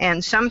from,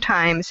 and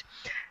sometimes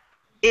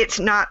it's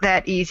not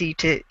that easy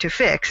to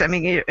fix. I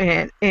mean,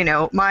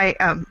 my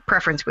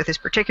preference with this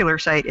particular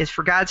site is,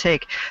 for God's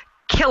sake,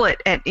 kill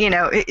it and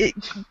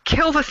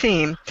kill the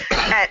theme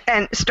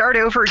and start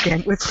over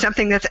again with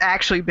something that's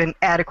actually been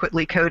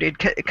adequately coded,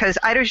 because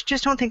I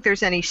just don't think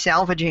there's any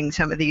salvaging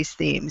some of these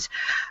themes.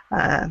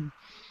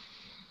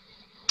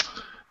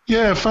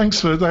 Yeah,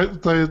 thanks for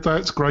that.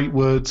 That's great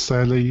words,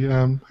 Sally.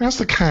 How's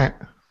the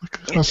cat?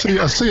 I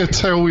see a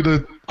tail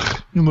in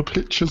the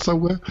picture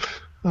somewhere.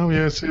 Oh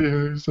yes,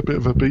 he's a bit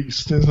of a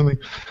beast, isn't he?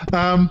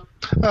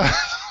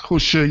 Or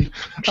she.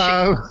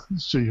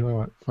 She. All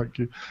right, thank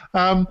you.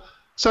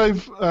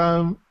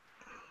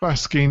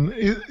 Vaskin,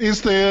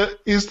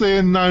 is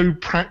there no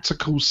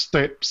practical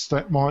steps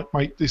that might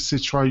make this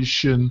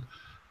situation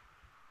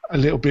a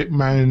little bit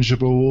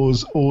manageable,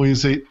 or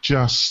is it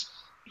just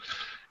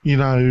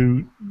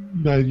you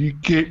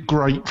get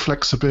great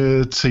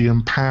flexibility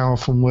and power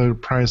from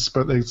WordPress,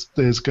 but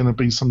there's going to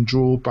be some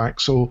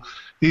drawbacks, or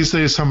is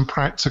there some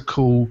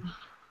practical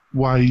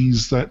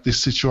ways that this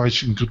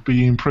situation could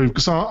be improved?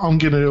 Because I'm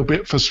getting a little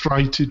bit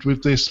frustrated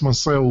with this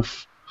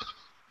myself.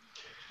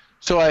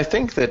 So I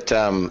think that,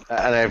 and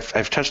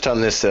I've touched on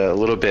this a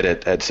little bit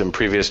at some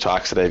previous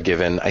talks that I've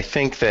given. I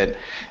think that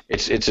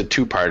it's a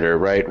two-parter,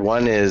 right?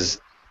 One is,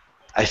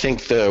 I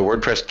think the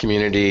WordPress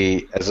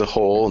community as a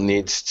whole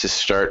needs to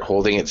start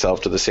holding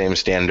itself to the same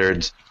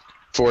standards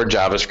for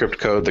JavaScript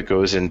code that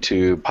goes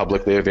into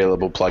publicly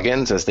available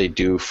plugins as they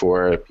do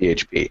for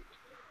PHP,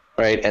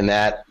 right? And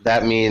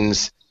that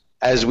means,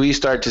 as we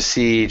start to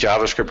see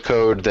JavaScript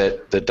code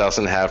that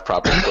doesn't have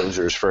proper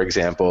closures, for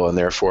example, and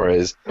therefore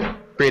is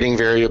creating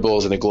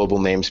variables in a global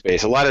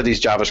namespace, a lot of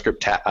these JavaScript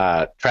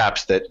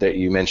traps that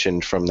you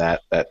mentioned from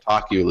that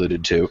talk you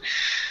alluded to,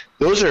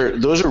 those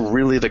are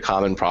really the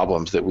common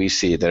problems that we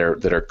see that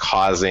are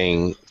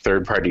causing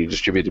third-party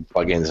distributed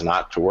plugins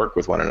not to work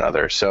with one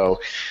another.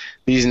 So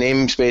these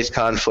namespace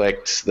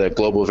conflicts, the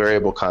global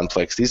variable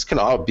conflicts, these can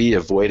all be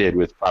avoided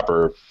with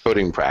proper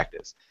coding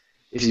practice.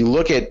 If you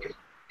look at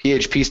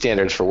PHP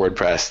standards for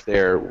WordPress,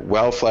 they're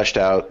well fleshed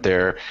out.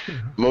 They're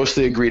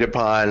mostly agreed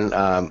upon.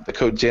 The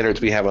code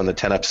standards we have on the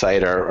 10up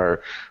site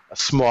are a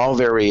small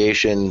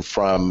variation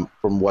from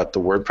what the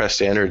WordPress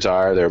standards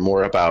are. They're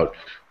more about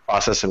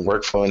process and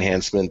workflow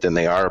enhancement than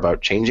they are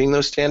about changing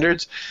those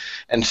standards.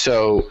 And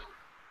so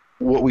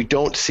what we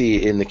don't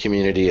see in the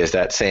community is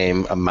that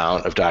same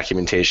amount of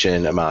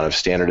documentation, amount of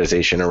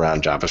standardization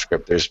around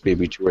JavaScript. There's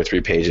maybe 2 or 3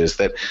 pages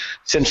that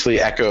essentially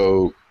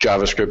echo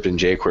JavaScript and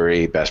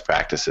jQuery best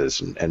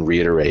practices and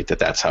reiterate that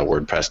that's how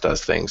WordPress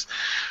does things.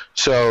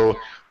 So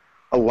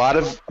a lot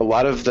of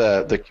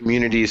the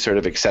community's sort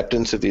of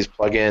acceptance of these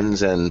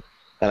plugins and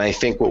I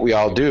think what we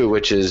all do,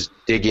 which is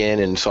dig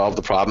in and solve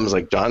the problems,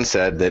 like John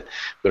said, that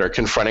are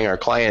confronting our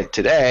client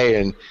today,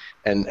 and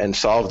and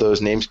solve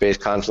those namespace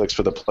conflicts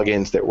for the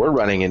plugins that we're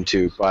running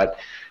into, but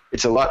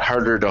it's a lot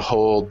harder to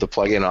hold the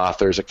plugin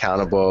authors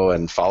accountable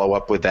and follow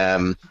up with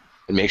them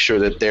and make sure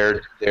that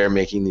they're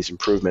making these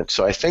improvements.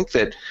 So I think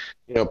that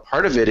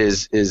part of it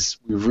is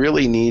we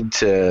really need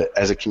to,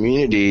 as a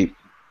community,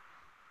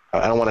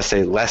 I don't want to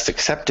say less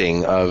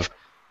accepting of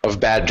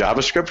bad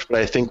JavaScript, but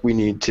I think we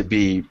need to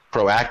be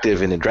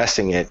proactive in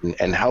addressing it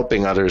and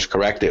helping others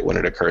correct it when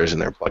it occurs in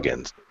their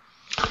plugins.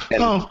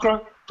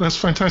 Great. That's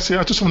fantastic.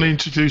 I just want to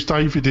introduce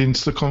David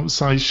into the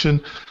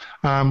conversation.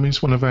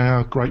 He's one of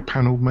our great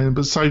panel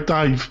members. So,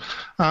 Dave,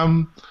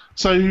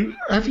 so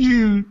have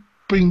you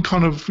been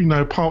kind of,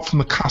 apart from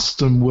the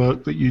custom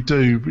work that you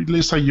do,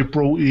 let's say you're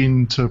brought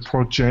into a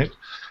project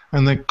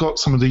and they've got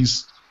some of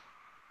these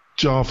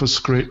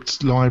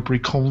JavaScript library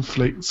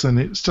conflicts and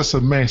it's just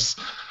a mess.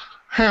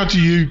 How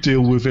do you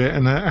deal with it,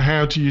 and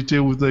how do you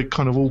deal with the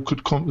kind of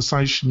awkward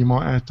conversation you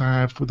might have to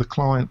have with the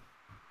client?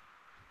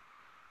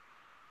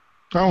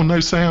 Oh, no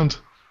sound.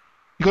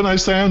 You got no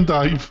sound,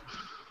 Dave.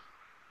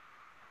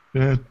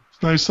 Yeah,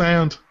 no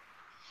sound.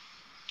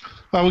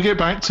 Oh, we'll get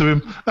back to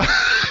him.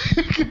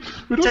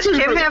 Does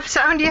Jim have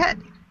sound yet?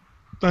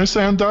 No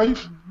sound,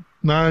 Dave?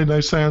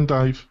 No sound,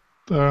 Dave.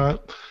 All right.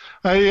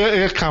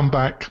 He'll come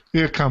back.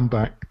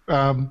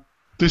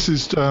 This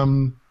is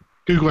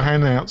Google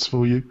Hangouts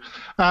for you.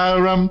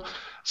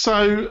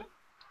 So,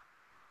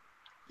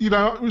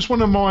 it was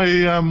one of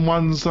my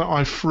ones that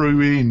I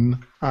threw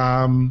in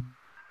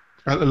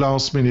at the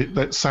last minute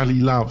that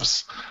Sally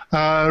loves.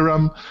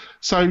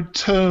 So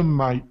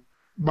term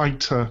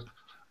mater,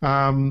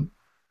 I've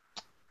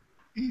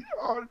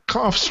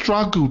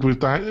struggled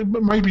with that.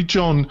 But maybe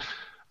John,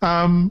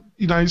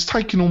 it's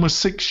taken almost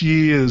 6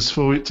 years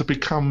for it to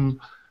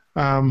become,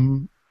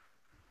 in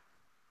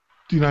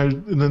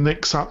the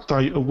next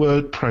update of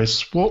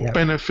WordPress. What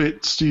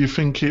benefits do you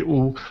think it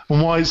will,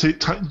 and why is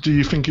it? Do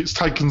you think it's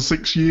taken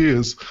 6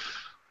 years?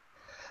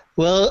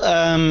 Well,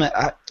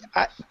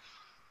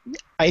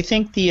 I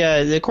think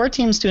the core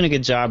team's doing a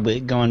good job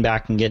with going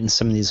back and getting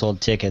some of these old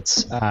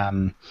tickets.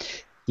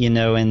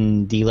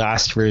 In the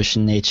last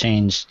version, they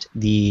changed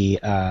the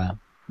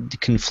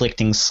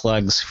conflicting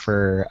slugs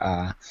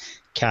for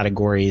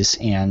categories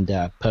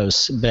and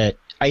posts. But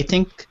I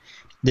think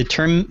the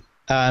term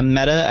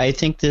meta, I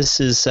think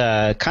this is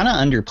kind of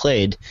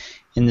underplayed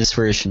in this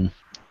version.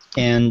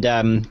 And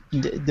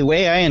the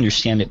way I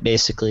understand it,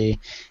 basically,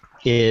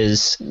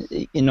 is,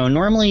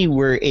 normally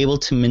we're able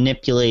to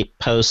manipulate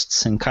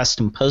posts and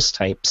custom post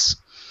types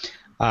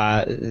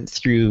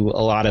through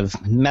a lot of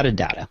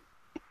metadata.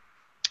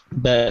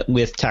 But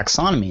with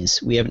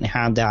taxonomies, we haven't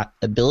had that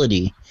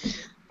ability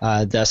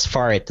thus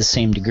far at the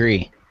same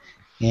degree.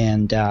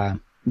 And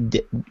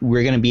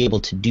we're going to be able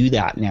to do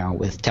that now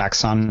with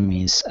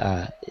taxonomies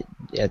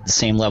at the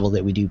same level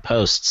that we do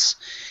posts.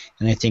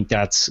 And I think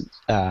that's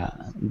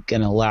going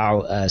to allow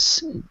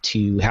us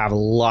to have a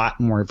lot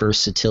more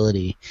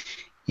versatility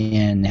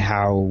in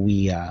how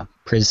we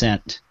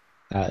present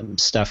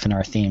stuff in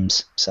our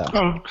themes. So.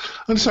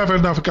 Let's have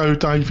another go,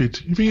 David.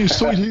 You think he's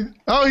sorted?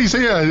 Oh, he's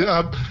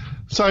here.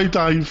 So,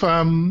 Dave.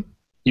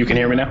 You can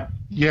hear me now?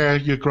 Yeah,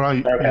 you're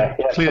great. Okay.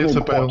 Yeah, clear as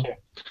a bell.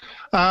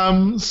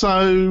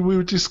 So we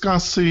were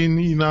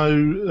discussing,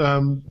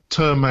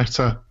 term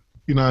meta,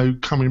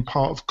 coming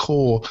part of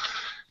core.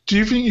 Do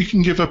you think you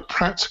can give a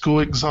practical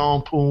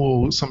example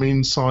or some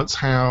insights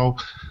how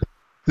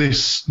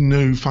this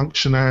new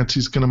functionality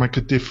is going to make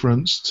a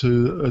difference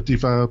to a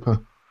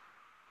developer?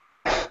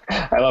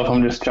 I love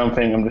I'm just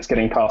jumping. I'm just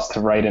getting tossed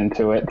right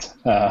into it.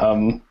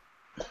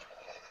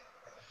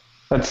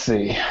 Let's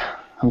see.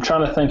 I'm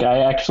trying to think. I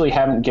actually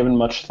haven't given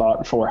much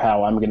thought for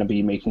how I'm going to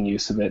be making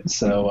use of it,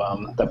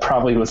 so that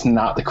probably was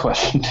not the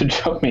question to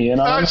jump me in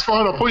on. That's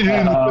fine. I'll put you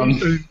in the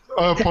meeting.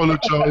 I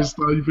apologize,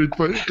 David,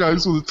 but it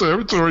goes with the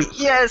territory.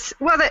 Yes.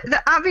 Well,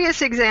 the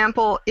obvious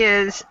example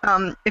is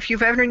if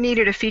you've ever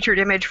needed a featured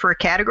image for a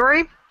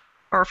category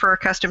or for a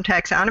custom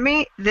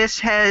taxonomy,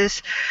 this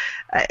has,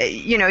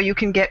 you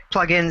can get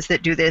plugins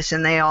that do this,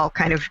 and they all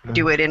kind of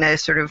do it in a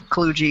sort of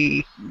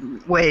kludgy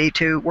way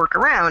to work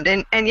around.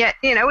 And yet,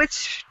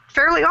 it's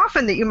fairly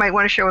often that you might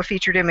want to show a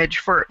featured image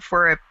for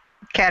a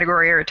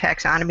category or a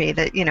taxonomy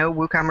that,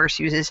 WooCommerce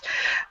uses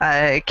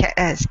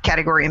as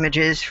category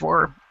images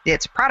for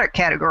its product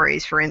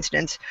categories, for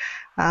instance.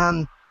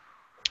 And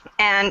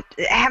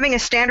having a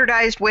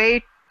standardized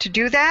way to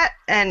do that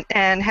and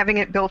having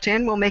it built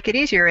in will make it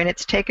easier. And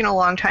it's taken a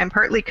long time,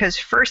 partly because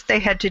first they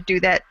had to do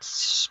that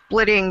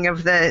splitting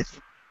of the,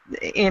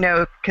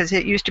 because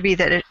it used to be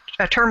that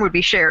a term would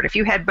be shared. If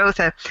you had both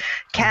a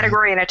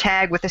category and a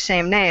tag with the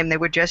same name, they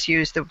would just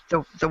use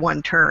the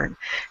one term.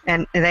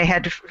 And they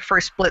had to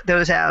first split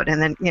those out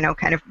and then,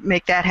 kind of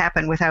make that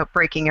happen without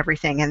breaking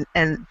everything.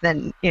 And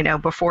then,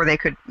 before they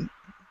could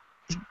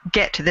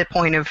get to the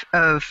point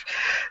of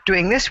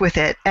doing this with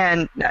it.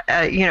 And,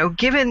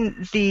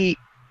 given the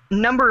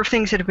number of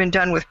things that have been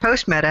done with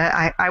post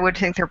meta, I would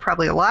think there are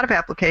probably a lot of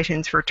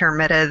applications for term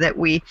meta that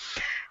we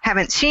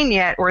haven't seen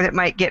yet, or that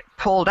might get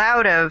pulled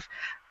out of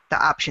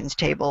the options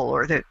table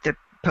or the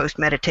post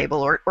meta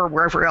table or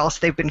wherever else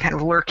they've been kind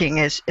of lurking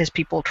as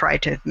people try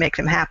to make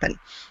them happen.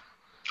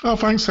 Oh,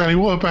 thanks, Sally.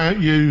 What about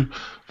you,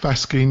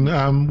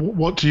 Vaskin?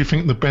 What do you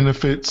think the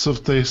benefits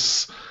of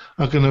this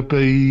are going to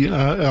be?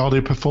 Are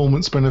there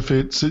performance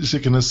benefits? Is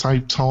it going to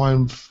save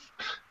time?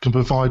 Can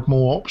provide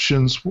more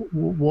options?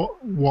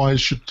 Why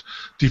should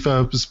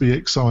developers be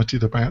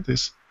excited about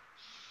this?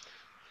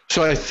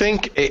 So I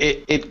think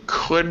it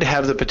could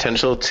have the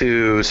potential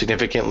to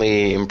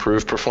significantly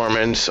improve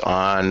performance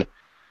on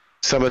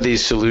some of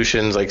these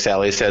solutions, like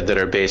Sally said, that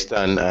are based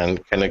on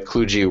kind of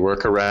kludgy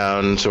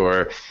workarounds,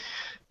 or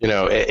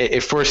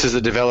it forces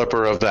the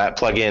developer of that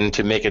plugin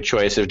to make a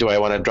choice of, do I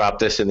want to drop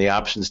this in the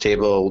options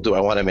table? Do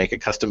I want to make a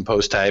custom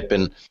post type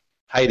and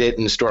hide it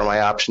and store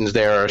my options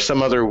there, or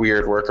some other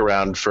weird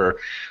workaround for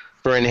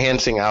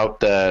enhancing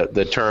out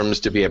the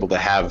terms to be able to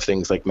have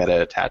things like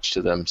meta attached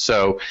to them.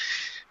 So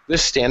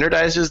this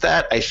standardizes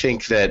that. I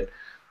think that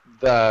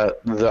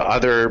the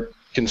other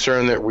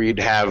concern that we'd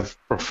have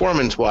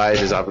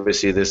performance-wise is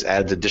obviously this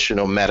adds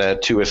additional meta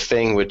to a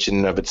thing which in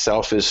and of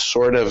itself is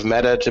sort of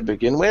meta to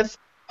begin with.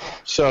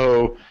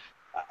 So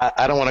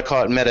I don't want to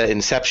call it meta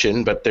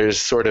inception, but there's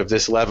sort of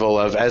this level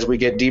of, as we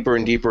get deeper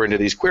and deeper into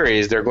these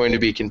queries, they're going to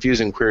be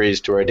confusing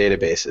queries to our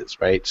databases,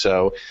 right?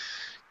 So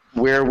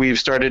where we've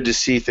started to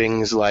see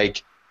things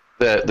like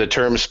the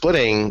term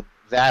splitting,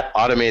 that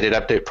automated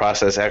update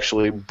process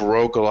actually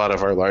broke a lot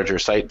of our larger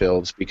site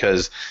builds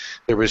because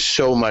there was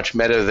so much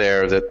meta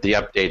there that the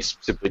updates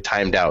simply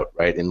timed out,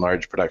 right, in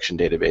large production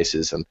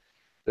databases. And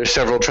there's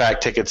several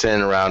track tickets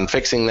in around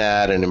fixing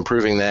that and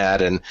improving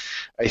that, and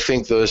I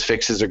think those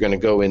fixes are going to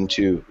go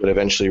into what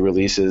eventually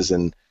releases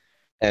and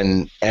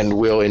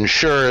will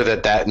ensure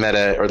that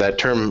meta or that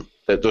term,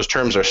 that those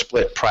terms are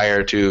split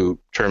prior to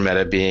term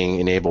meta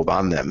being enabled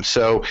on them.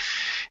 So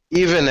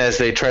even as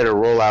they try to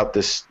roll out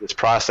this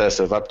process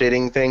of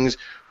updating things,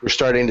 we're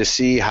starting to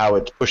see how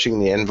it's pushing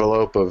the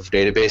envelope of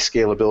database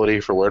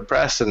scalability for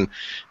WordPress, and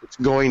it's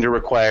going to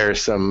require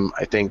some,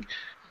 I think,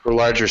 for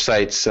larger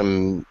sites,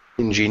 some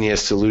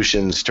ingenious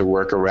solutions to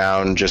work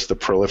around just the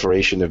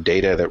proliferation of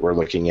data that we're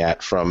looking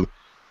at from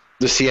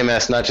the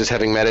CMS, not just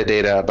having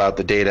metadata about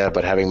the data,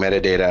 but having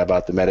metadata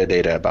about the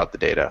metadata about the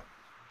data.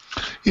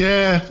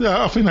 Yeah,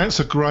 I think that's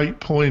a great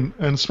point,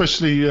 and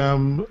especially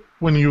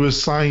when you were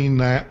saying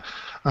that,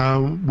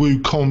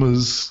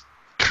 WooCommerce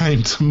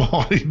came to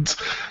mind,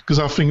 because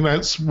I think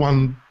that's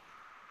one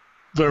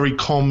very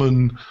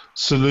common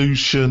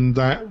solution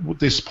that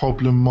this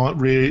problem might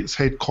rear its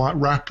head quite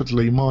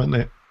rapidly, mightn't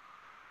it?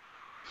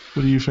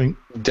 What do you think?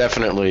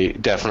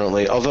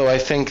 Definitely. Although I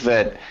think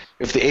that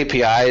if the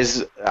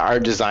APIs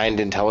are designed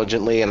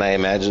intelligently, and I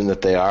imagine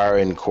that they are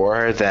in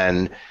core,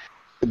 then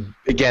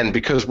again,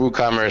 because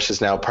WooCommerce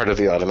is now part of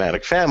the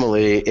Automattic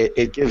family,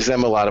 it gives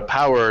them a lot of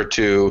power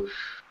to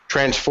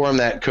transform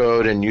that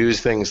code and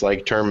use things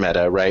like term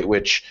meta, right?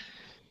 Which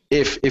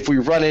if we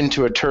run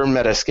into a term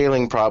meta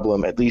scaling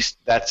problem, at least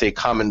that's a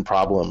common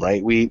problem,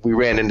 right? We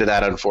ran into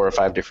that on 4 or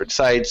 5 different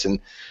sites, and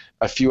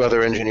a few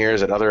other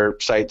engineers at other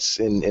sites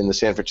in the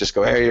San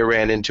Francisco area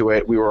ran into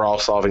it. We were all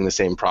solving the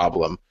same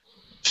problem.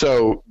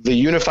 So the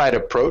unified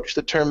approach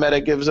that term meta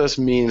gives us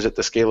means that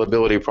the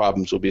scalability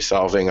problems we'll be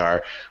solving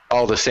are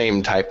all the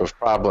same type of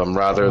problem,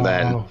 rather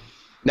than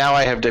now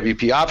I have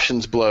WP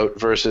options bloat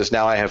versus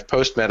now I have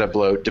post meta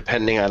bloat,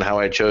 depending on how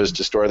I chose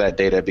to store that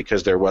data,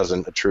 because there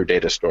wasn't a true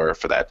data store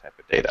for that type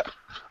of data.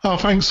 Oh,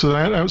 thanks for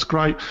that. That was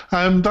great.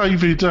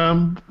 David,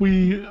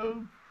 we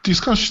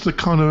discussed the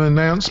kind of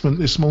announcement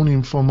this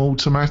morning from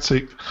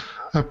Automattic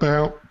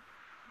about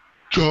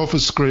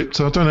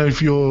JavaScript. I don't know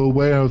if you're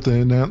aware of the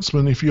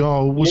announcement. If you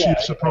are, was you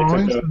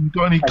surprised?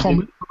 Got any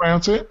comments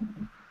about it?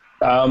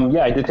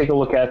 Yeah, I did take a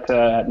look at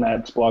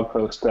Nat's blog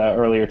post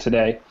earlier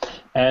today,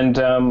 and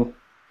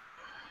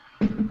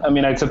I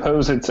mean, I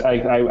suppose it's.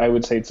 I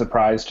would say it's a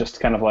surprise, just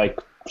kind of like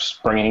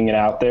bringing it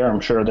out there. I'm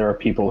sure there are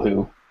people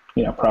who,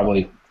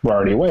 probably were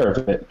already aware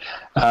of it,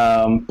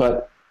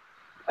 but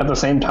at the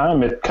same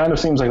time, it kind of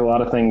seems like a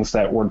lot of things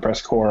that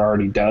WordPress core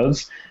already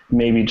does.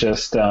 Maybe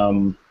just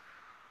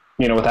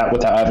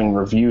without having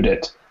reviewed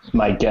it,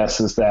 my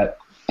guess is that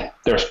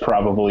there's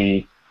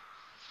probably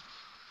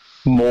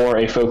more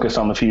a focus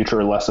on the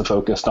future, less a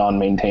focus on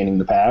maintaining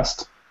the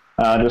past.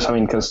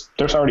 Because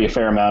there's already a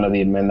fair amount of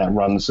the admin that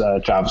runs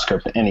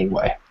JavaScript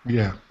anyway.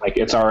 Yeah. Like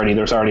there's already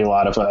a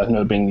lot of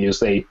Node being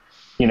used. They,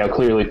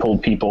 clearly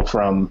pulled people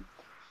from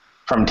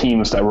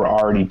teams that were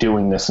already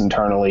doing this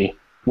internally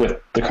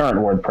with the current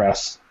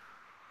WordPress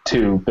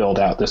to build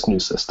out this new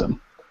system.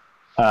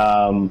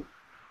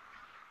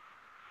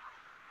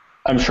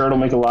 I'm sure it'll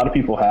make a lot of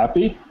people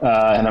happy,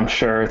 and I'm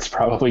sure it's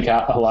probably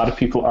got a lot of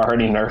people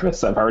already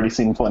nervous. I've already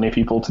seen plenty of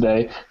people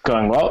today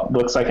going, well,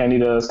 looks like I need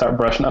to start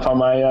brushing up on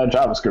my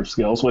JavaScript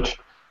skills, which,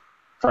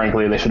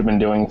 frankly, they should have been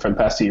doing for the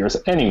past 2 years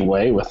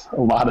anyway with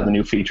a lot of the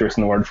new features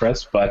in the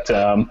WordPress, but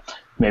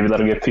maybe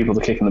that'll give people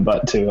the kick in the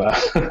butt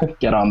to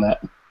get on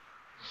that.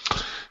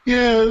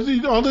 Yeah,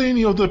 are there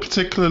any other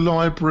particular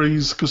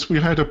libraries, because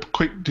we had a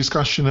quick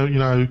discussion of,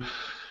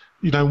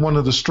 one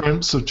of the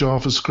strengths of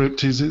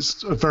JavaScript is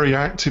it's a very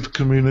active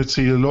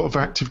community, a lot of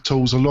active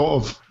tools, a lot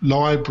of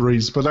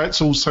libraries, but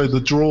that's also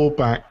the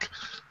drawback.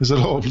 There's a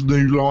lot of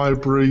new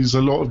libraries,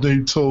 a lot of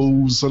new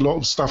tools, a lot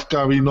of stuff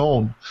going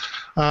on.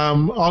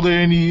 Are there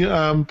any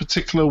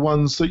particular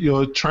ones that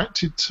you're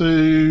attracted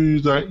to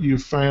that you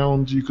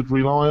found you could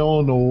rely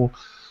on, or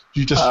do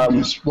you just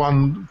use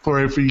one for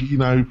every,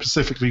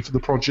 specifically for the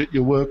project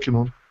you're working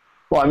on?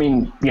 Well, I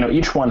mean,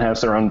 each one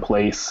has their own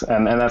place,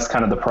 and that's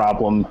kind of the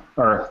problem,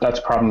 or that's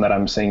the problem that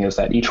I'm seeing, is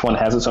that each one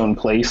has its own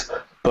place,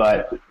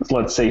 but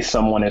let's say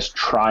someone is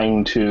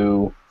trying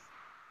to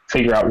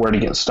figure out where to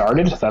get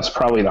started. That's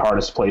probably the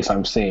hardest place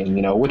I'm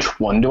seeing. Which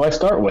one do I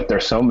start with?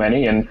 There's so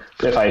many, and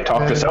if I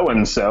talk to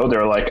so-and-so,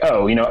 they're like,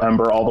 oh,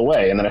 Ember all the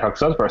way, and then I talk to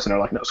this other person,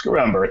 they're like, no, screw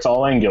Ember, it's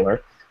all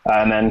Angular,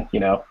 and then,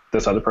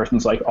 this other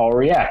person's like, all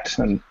React,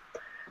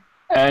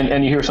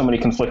 and you hear so many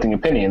conflicting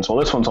opinions. Well,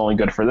 this one's only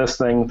good for this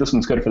thing. This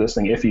one's good for this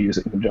thing if you use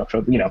it in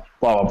conjunction with,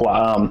 blah, blah,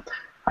 blah.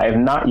 I have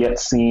not yet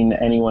seen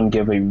anyone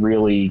give a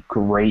really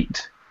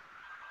great,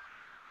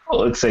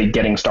 let's say,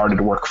 getting started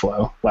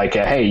workflow. Like,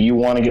 hey, you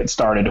want to get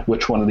started,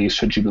 which one of these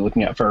should you be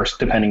looking at first,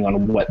 depending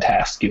on what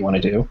task you want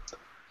to do.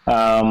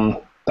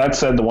 That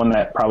said, the one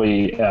that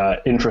probably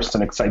interests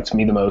and excites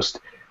me the most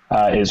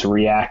is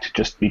React,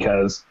 just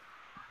because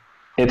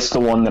it's the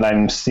one that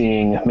I'm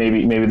seeing,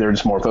 maybe they're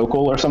just more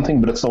vocal or something,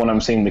 but it's the one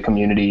I'm seeing the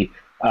community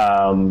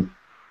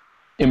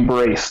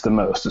embrace the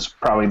most. It's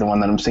probably the one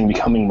that I'm seeing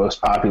becoming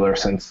most popular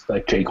since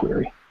like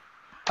jQuery.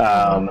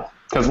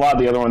 Because a lot of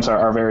the other ones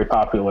are very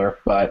popular,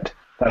 but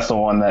that's the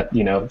one that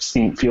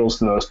feels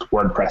the most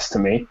WordPress to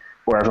me,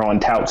 where everyone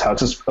touts how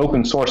it's this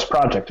open source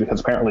project, because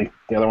apparently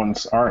the other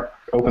ones aren't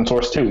open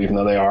source too, even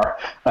though they are.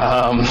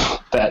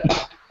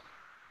 That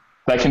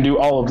can do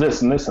all of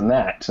this and this and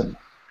that. And,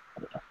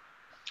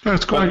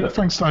 that's great.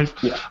 Thanks, Dave.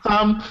 Yeah.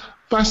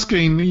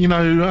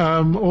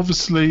 Vaskin,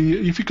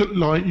 obviously, if you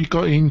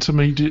got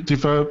intermediate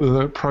developer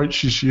that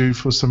approaches you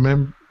for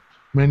some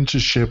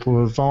mentorship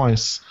or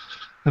advice,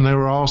 and they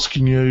were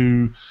asking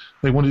you,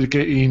 they wanted to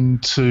get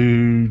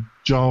into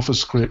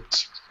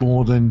JavaScript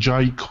more than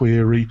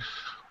jQuery,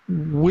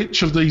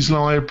 which of these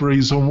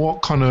libraries and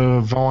what kind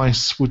of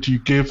advice would you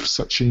give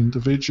such an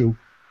individual?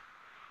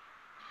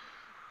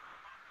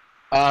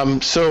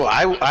 So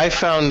I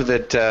found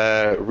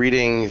that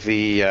reading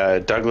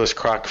the Douglas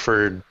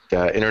Crockford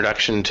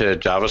Introduction to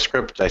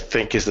JavaScript, I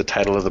think is the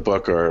title of the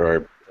book,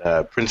 or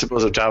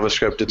Principles of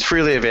JavaScript. It's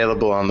freely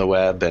available on the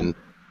web, and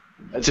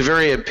it's a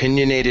very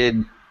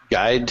opinionated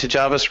guide to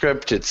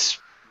JavaScript. It's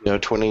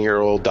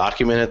 20-year-old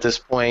document at this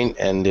point,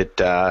 and it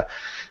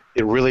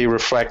really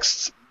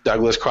reflects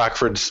Douglas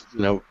Crockford's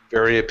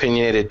very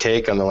opinionated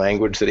take on the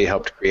language that he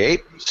helped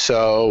create.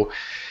 So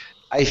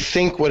I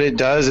think what it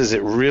does is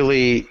it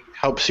really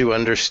helps you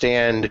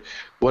understand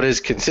what is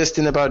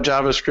consistent about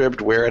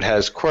JavaScript, where it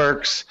has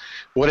quirks,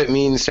 what it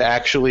means to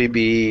actually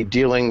be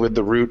dealing with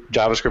the root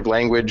JavaScript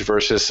language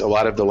versus a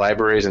lot of the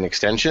libraries and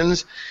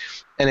extensions.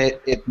 And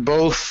it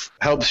both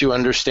helps you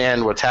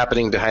understand what's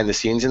happening behind the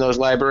scenes in those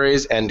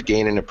libraries and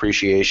gain an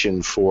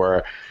appreciation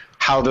for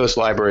how those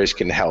libraries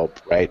can help,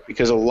 right?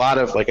 Because a lot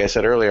of, like I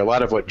said earlier, a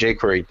lot of what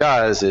jQuery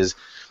does is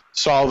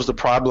solves the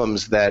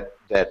problems that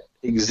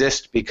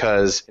exist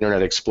because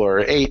Internet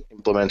Explorer 8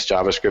 implements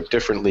JavaScript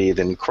differently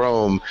than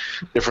Chrome,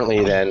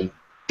 differently than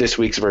this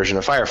week's version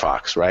of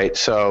Firefox, right?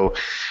 So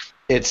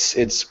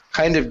it's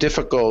kind of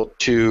difficult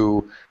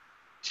to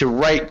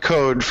write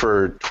code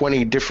for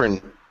 20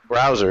 different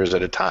browsers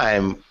at a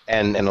time,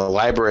 and a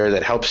library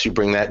that helps you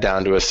bring that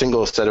down to a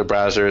single set of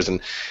browsers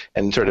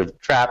and sort of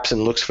traps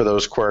and looks for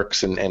those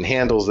quirks and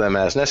handles them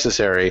as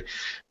necessary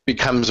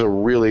becomes a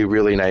really,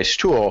 really nice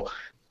tool.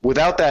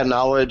 Without that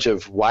knowledge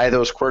of why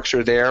those quirks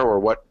are there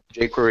or what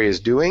jQuery is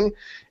doing,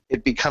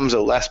 it becomes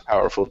a less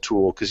powerful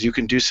tool, because you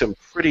can do some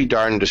pretty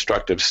darn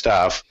destructive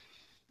stuff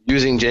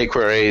using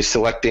jQuery,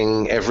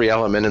 selecting every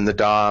element in the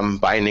DOM,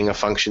 binding a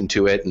function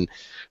to it, and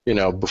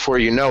before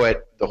you know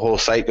it, the whole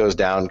site goes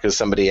down because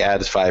somebody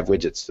adds 5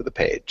 widgets to the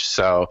page.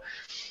 So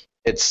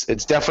it's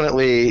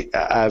definitely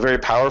a very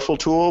powerful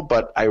tool,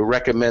 but I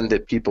recommend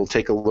that people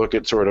take a look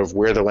at sort of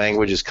where the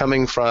language is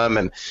coming from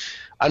and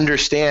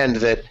understand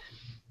that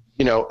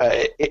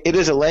it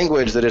is a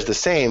language that is the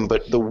same,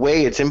 but the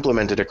way it's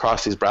implemented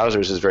across these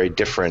browsers is very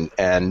different,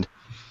 and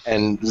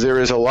there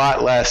is a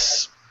lot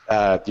less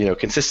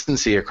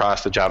consistency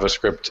across the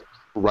JavaScript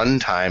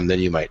runtime than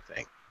you might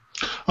think.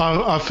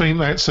 I think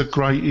that's a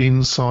great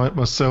insight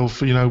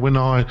myself. When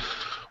I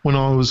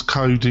was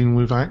coding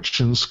with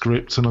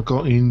ActionScript and I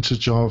got into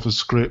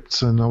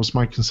JavaScript and I was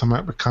making some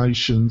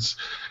applications,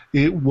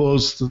 it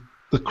was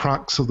the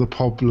crux of the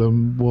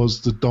problem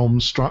was the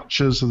DOM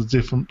structures of the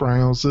different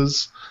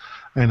browsers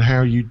and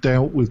how you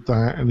dealt with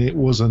that, and it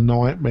was a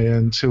nightmare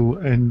and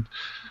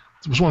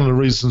it was one of the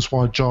reasons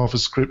why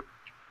JavaScript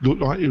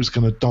looked like it was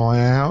going to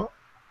die out,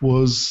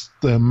 was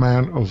the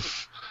amount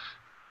of,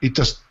 it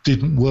just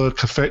didn't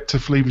work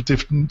effectively with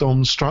different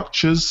DOM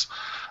structures.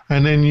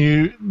 And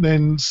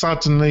then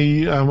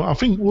suddenly, I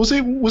think was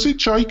it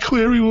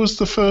jQuery was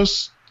the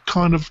first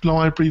kind of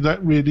library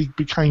that really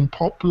became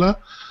popular,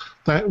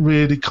 that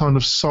really kind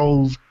of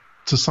solved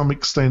to some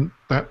extent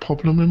that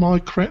problem. Am I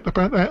correct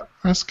about that,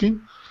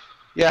 Askin?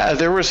 Yeah,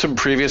 there were some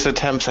previous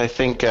attempts. I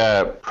think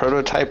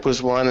Prototype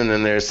was one, and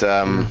then there's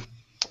I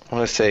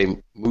want to say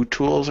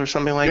MooTools or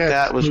something like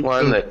that was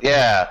one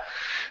that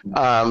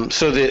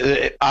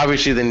so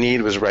obviously the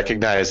need was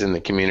recognized in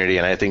the community,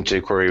 and I think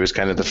jQuery was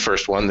kind of the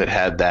first one that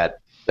had that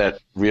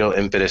real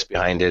impetus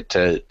behind it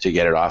to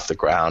get it off the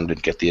ground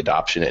and get the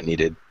adoption it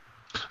needed.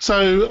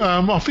 So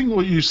I think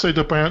what you said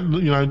about,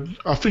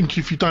 I think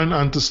if you don't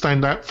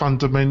understand that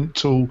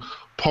fundamental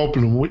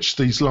problem which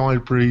these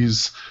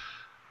libraries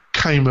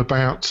came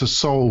about to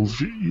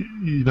solve,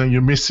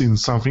 you're missing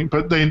something.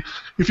 But then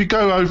if you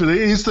go over there,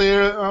 is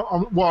there,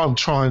 I'm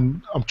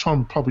trying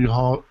probably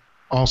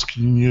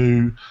asking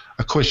you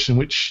a question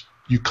which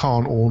you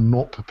can't or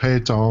not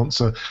prepared to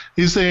answer.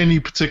 Is there any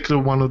particular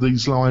one of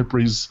these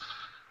libraries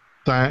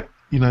that,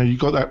 you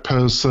got that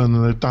person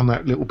and they've done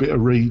that little bit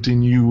of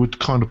reading, you would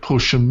kind of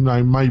push and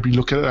maybe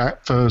look at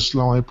that first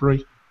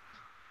library?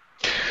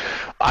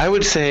 I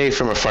would say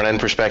from a front-end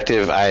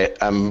perspective,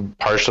 I'm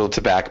partial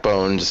to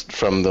Backbones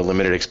from the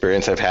limited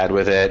experience I've had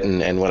with it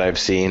and what I've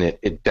seen.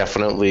 It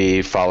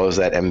definitely follows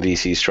that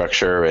MVC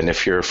structure, and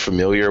if you're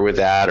familiar with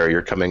that or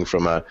you're coming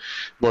from a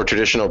more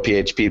traditional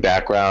PHP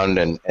background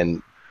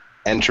and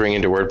entering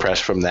into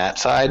WordPress from that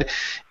side,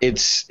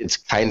 it's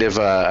kind of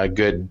a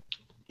good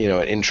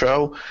an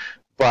intro.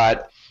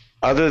 But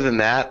other than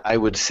that, I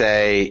would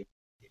say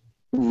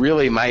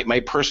really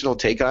my personal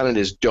take on it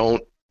is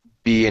don't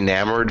be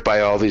enamored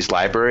by all these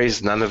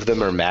libraries. None of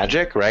them are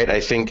magic, right?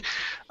 I think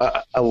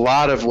a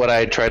lot of what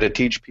I try to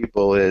teach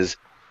people is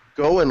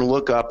go and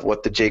look up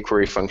what the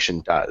jQuery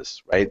function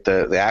does, right?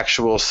 The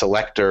actual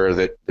selector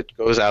that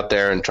goes out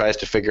there and tries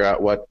to figure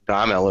out what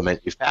DOM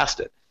element you've passed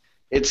it.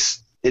 It's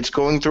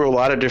going through a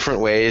lot of different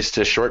ways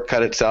to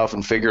shortcut itself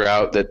and figure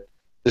out that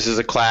this is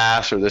a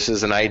class or this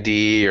is an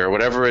ID or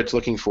whatever it's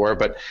looking for.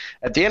 But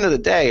at the end of the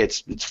day,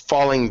 it's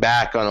falling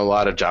back on a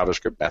lot of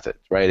JavaScript methods,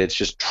 right? It's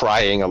just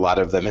trying a lot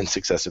of them in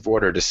successive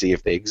order to see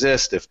if they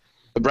exist, if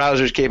the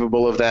browser is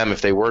capable of them,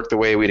 if they work the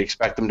way we'd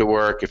expect them to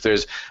work, if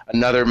there's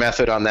another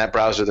method on that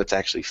browser that's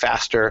actually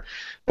faster.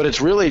 But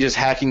it's really just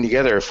hacking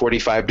together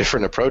 45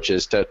 different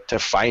approaches to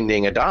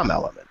finding a DOM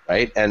element,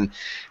 right? And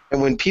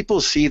when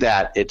people see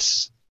that,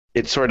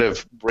 it sort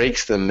of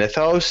breaks the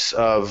mythos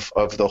of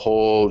the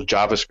whole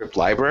JavaScript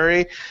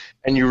library,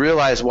 and you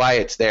realize why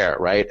it's there,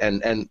 right?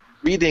 And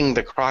reading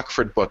the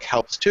Crockford book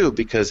helps too,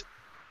 because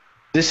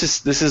this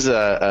is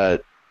a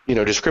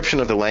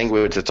description of the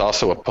language that's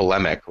also a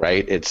polemic,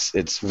 right?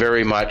 It's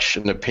very much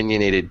an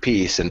opinionated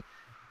piece, and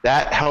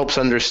that helps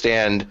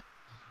understand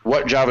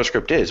what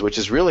JavaScript is, which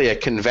is really a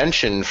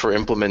convention for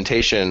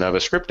implementation of a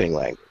scripting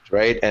language,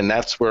 right? And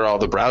that's where all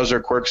the browser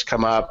quirks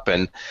come up,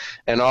 and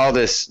all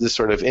this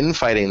sort of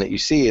infighting that you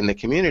see in the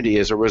community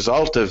is a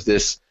result of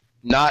this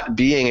not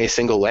being a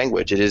single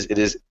language. It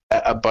is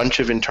a bunch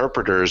of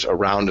interpreters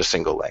around a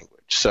single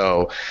language.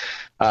 So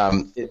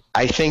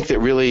I think that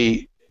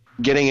really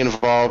getting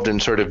involved in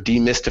sort of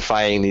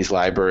demystifying these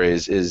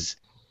libraries is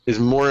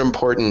more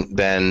important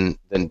than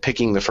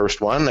picking the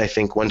first one. I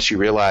think once you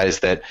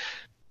realize that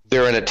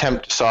they're an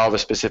attempt to solve a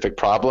specific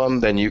problem,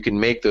 then you can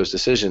make those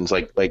decisions.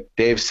 Like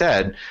Dave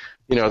said,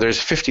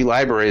 there's 50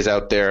 libraries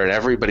out there, and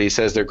everybody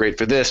says they're great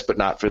for this, but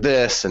not for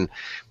this. And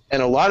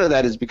a lot of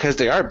that is because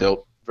they are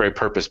built very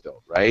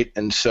purpose-built, right?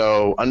 And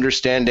so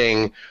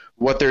understanding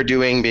what they're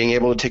doing, being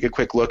able to take a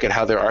quick look at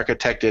how they're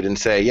architected and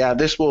say, yeah,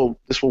 this will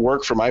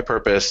work for my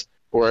purpose,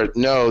 or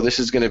no, this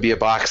is going to be a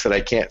box that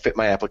I can't fit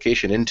my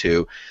application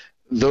into.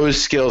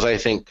 Those skills, I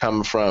think,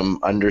 come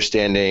from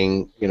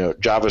understanding,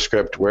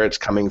 JavaScript, where it's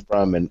coming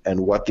from, and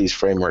what these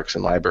frameworks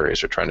and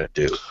libraries are trying to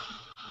do.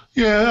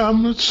 Yeah,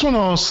 I just want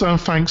to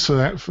ask, thanks for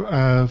that,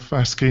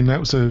 Vaskin.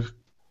 That was a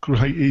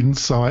great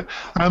insight.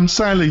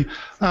 Sally,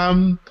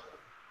 I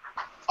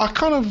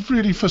kind of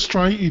really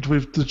frustrated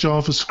with the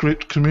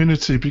JavaScript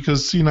community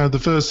because, the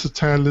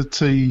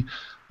versatility,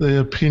 the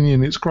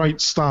opinion, it's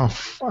great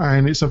stuff,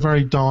 and it's a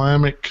very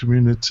dynamic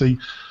community,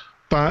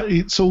 but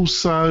it's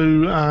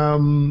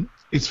also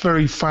it's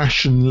very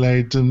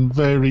fashion-led and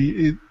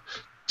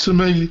to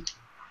me,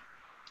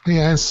 it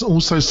has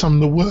also some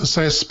of the worst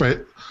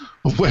aspect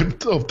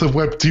of the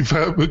web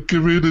development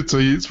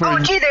community. It's very... Oh,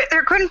 gee,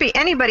 there couldn't be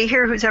anybody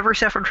here who's ever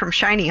suffered from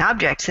shiny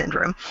object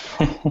syndrome.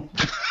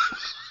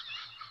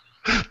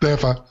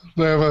 Never.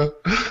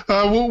 What's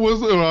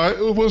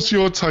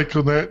your take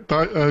on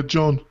that,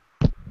 John?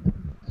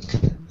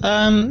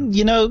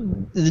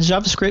 The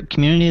JavaScript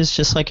community is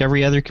just like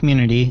every other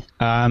community.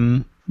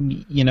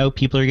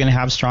 People are going to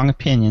have strong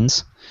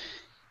opinions,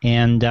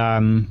 and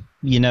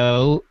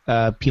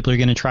people are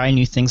going to try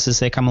new things as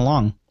they come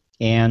along.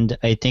 And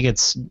I think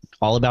it's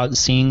all about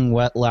seeing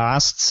what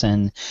lasts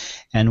and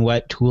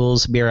what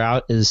tools bear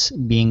out as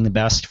being the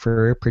best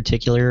for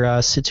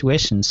particular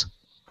situations.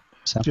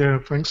 So. Yeah,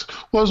 thanks.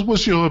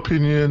 What's your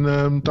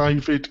opinion,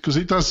 David? Because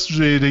it does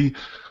really.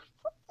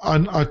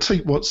 I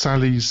take what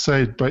Sally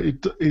said, but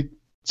it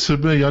to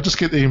me, I just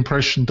get the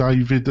impression,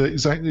 David, that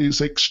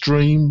it's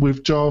extreme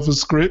with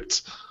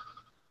JavaScript.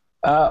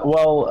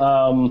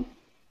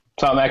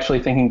 So I'm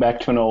actually thinking back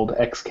to an old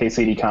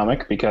XKCD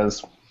comic,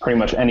 because pretty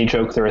much any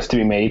joke there is to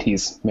be made,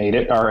 he's made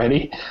it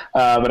already.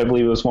 But I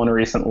believe it was one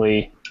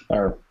recently,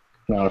 or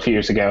a few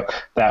years ago,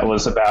 that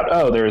was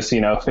about, there's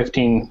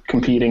 15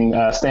 competing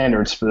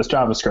standards for this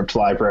JavaScript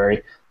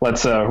library.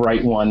 Let's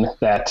write one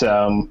that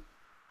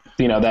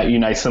that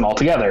unites them all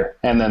together.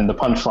 And then the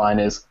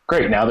punchline is,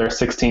 great, now there's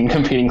 16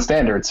 competing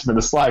standards for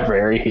this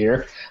library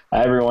here.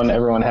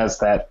 Everyone has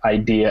that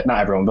idea, not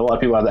everyone, but a lot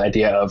of people have the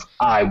idea of,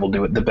 I will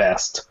do it the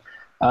best.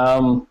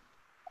 But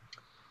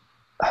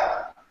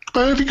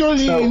have you got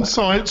any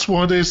insights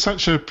why there's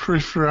such a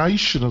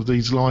proliferation of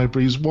these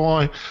libraries?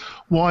 Why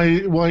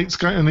it's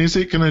going, and is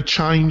it going to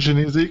change, and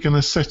is it going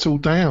to settle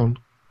down?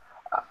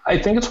 I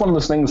think it's one of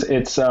those things.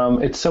 It's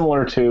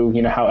similar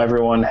to how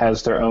everyone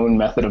has their own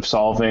method of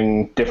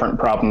solving different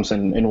problems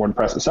in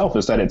WordPress itself.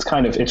 Is that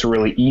it's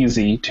really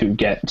easy to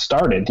get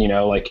started.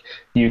 Like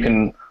you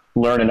can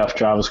learn enough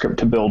JavaScript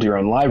to build your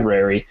own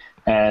library,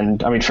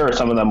 and I mean, sure,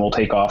 some of them will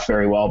take off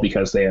very well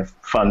because they have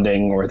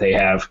funding or they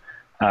have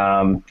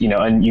a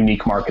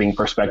unique marketing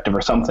perspective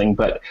or something.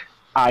 But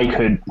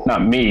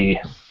somebody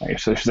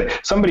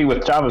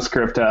with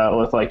JavaScript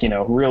with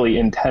really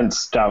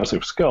intense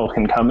JavaScript skill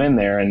can come in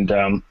there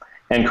and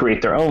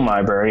create their own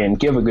library and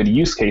give a good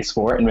use case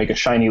for it and make a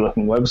shiny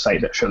looking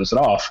website that shows it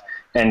off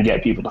and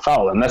get people to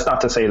follow them. That's not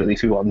to say that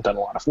these people haven't done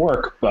a lot of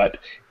work, but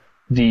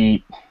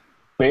the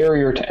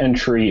barrier to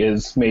entry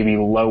is maybe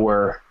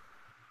lower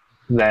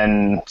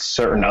than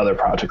certain other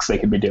projects they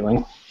could be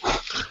doing.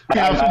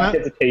 I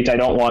hesitate. I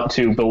don't want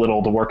to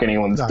belittle the work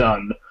anyone's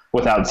done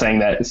without saying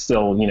that it's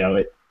still,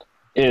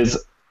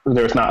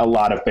 there's not a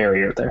lot of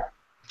barrier there.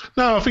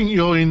 No, I think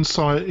your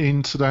insight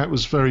into that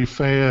was very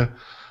fair,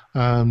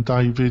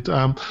 David.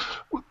 Well,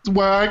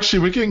 actually,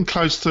 we're getting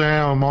close to the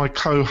hour. My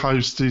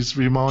co-host is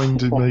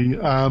reminding me.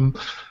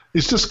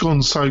 It's just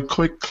gone so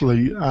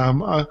quickly.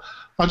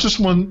 I just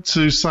want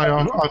to say,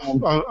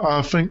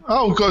 I think,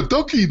 we've got a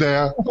doggy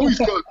there. Oh, he's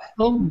got,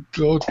 oh,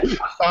 God.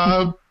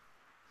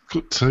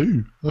 Got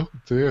two. Oh,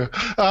 dear.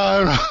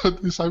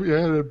 So,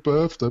 yeah, they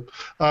birthed them.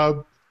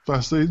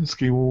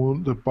 Vasinski will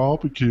want to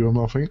barbecue them,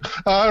 I think.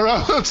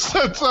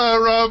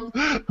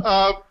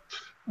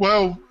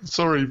 Well,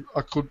 sorry,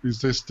 I couldn't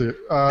resist it.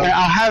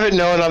 I'll have it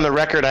known on the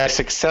record I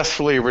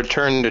successfully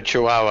returned a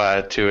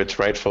Chihuahua to its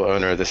rightful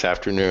owner this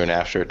afternoon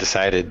after it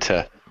decided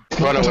to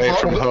run away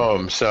from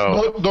home.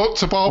 So not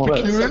to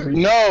barbecue it?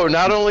 No,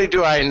 not only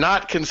do I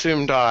not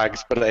consume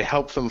dogs, but I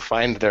help them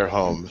find their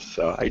homes.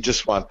 So I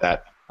just want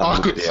that.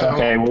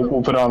 Okay,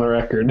 we'll put it on the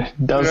record.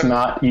 Does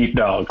not eat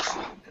dogs.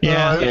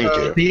 Yeah,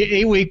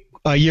 the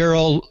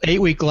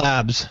 8-week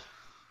labs.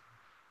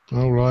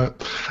 All right.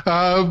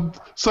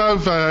 So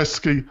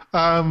Vaskin,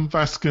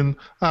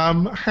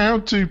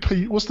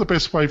 what's the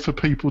best way for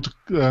people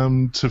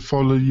to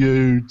follow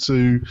you,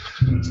 to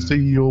see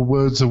your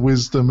words of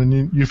wisdom?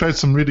 And you've had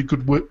some really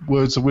good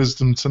words of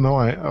wisdom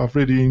tonight. I've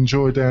really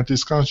enjoyed our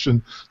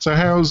discussion. So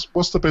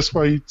what's the best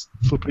way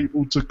for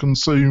people to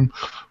consume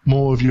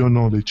more of your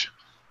knowledge?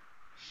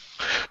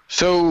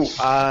 So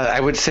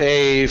I would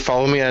say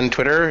follow me on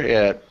Twitter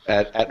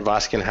at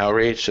Vaskin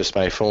Howry. It's just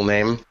my full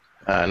name.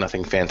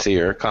 Nothing fancy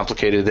or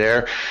complicated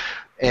there.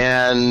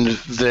 And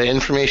the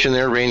information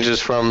there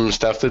ranges from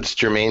stuff that's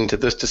germane to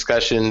this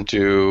discussion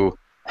to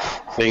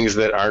things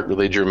that aren't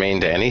really germane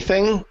to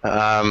anything.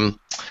 I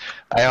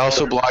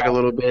also blog a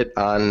little bit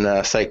on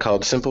a site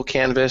called Simple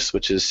Canvas,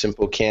 which is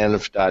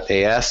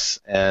simplecanv.as.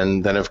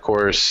 And then, of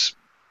course,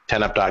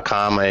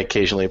 tenup.com, I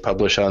occasionally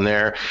publish on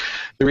there.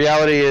 The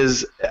reality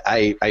is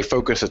I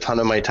focus a ton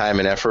of my time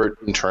and effort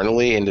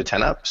internally into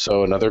TenUp,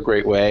 so another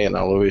great way, and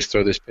I'll always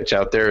throw this pitch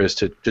out there, is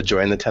to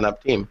join the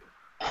TenUp team.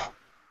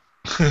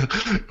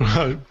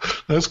 Right.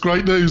 That's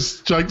great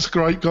news. Jake's a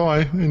great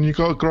guy, and you've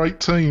got a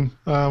great team.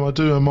 I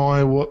do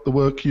admire the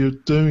work you're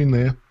doing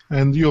there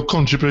and your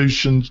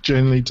contributions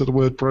generally to the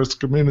WordPress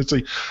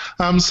community.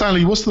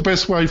 Sally, what's the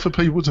best way for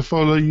people to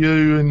follow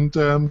you and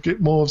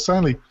get more of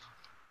Sally?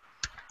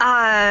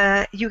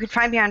 You can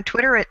find me on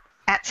Twitter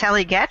at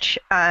Sally Getch,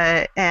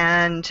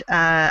 and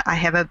I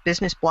have a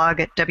business blog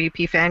at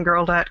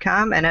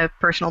wpfangirl.com and a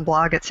personal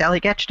blog at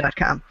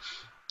sallygetch.com.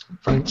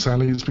 Thanks,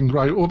 Sally. It's been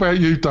great. What about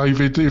you,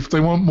 David? If they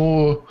want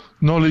more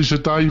knowledge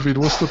of David,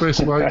 what's the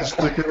best way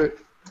to get it?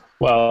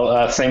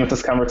 Well, same with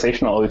this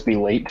conversation. I'll always be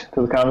late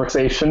to the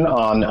conversation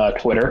on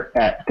Twitter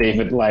at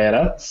David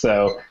Laeta.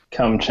 So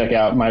come check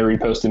out my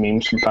reposted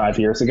memes from 5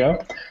 years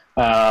ago.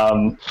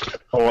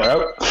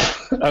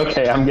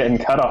 Okay, I'm getting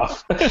cut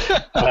off.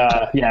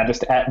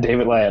 Just at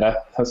David Laeta.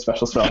 No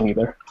special spelling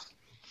either.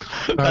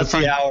 That's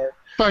the hour.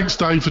 Thanks,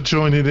 Dave, for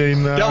joining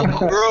in. We're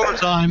over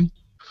time.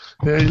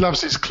 Yeah, he loves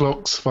his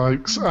clocks,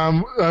 folks.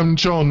 John,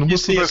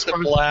 what's the best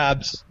way?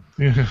 Labs.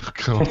 Yeah,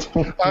 God.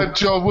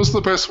 John, what's the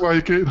best way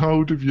of getting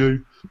hold of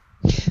you?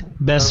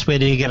 Best way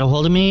to get a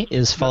hold of me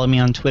is follow me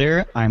on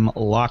Twitter. I'm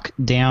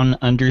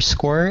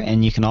lockdown_,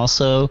 and you can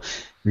also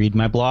read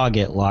my blog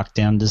at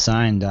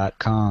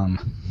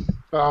lockdowndesign.com.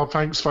 Oh,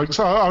 thanks, folks.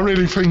 I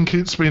really think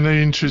it's been an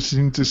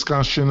interesting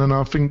discussion, and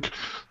I think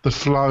the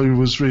flow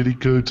was really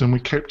good, and we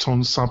kept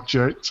on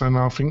subject, and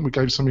I think we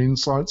gave some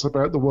insights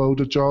about the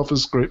world of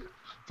JavaScript.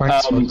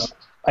 Thanks, folks.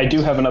 I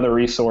do have another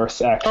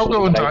resource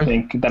actually that I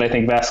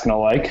think Vaskin will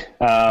like,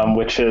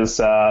 which is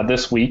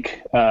this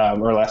week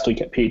or last week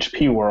at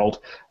PHP World.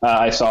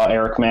 I saw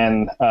Eric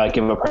Mann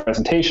give a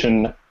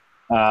presentation.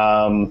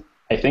 I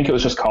think it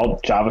was just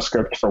called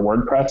JavaScript for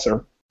WordPress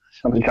or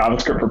something,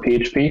 JavaScript for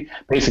PHP.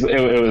 Basically,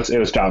 it was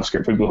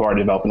JavaScript for people who are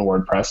developing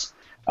WordPress.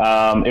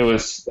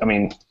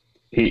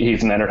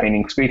 He's an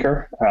entertaining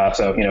speaker,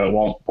 so it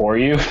won't bore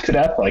you to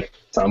death like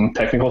some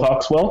technical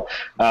talks will.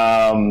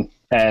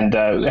 And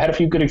it had a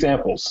few good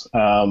examples.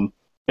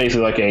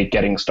 Basically, like a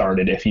getting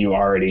started if you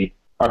already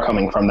are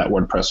coming from that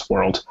WordPress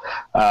world.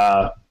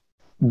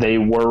 They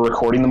were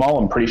recording them all.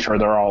 I'm pretty sure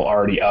they're all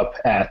already up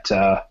at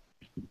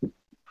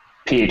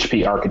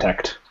PHP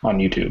Architect on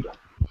YouTube.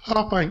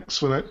 Oh, thanks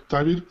for that,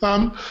 David.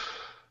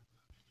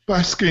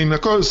 Vaskin,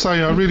 I've got to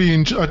say,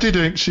 I did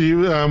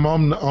actually.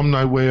 I'm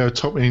nowhere a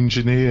top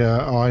engineer.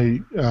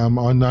 I know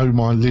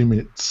my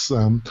limits,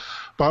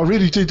 but I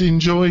really did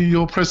enjoy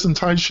your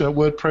presentation at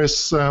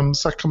WordPress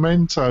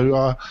Sacramento.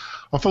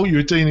 I thought you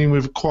were dealing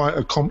with quite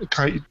a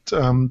complicated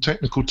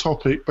technical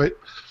topic, but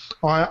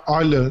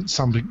I learned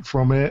something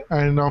from it,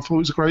 and I thought it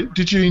was great.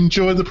 Did you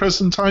enjoy the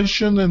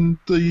presentation and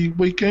the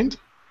weekend?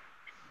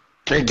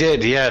 I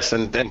did, yes,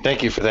 and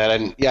thank you for that.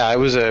 And yeah, it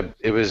was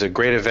a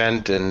great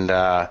event, and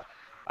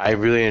I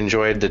really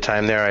enjoyed the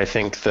time there. I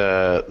think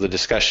the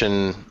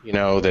discussion,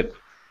 that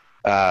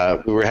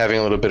we were having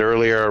a little bit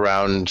earlier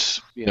around,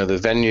 the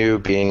venue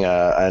being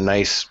a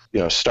nice,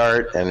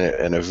 start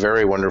and a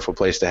very wonderful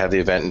place to have the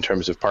event in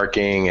terms of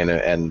parking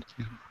and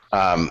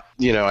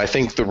I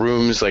think the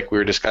rooms, like we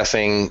were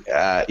discussing,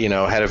 had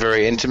a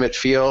very intimate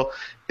feel.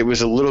 It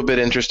was a little bit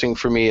interesting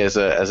for me as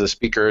a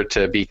speaker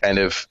to be kind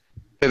of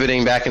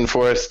pivoting back and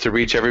forth to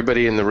reach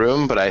everybody in the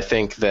room, but I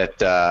think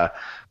that at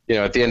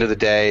the end of the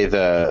day,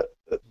 the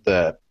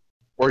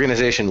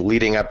organization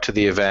leading up to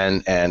the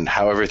event and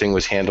how everything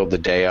was handled the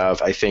day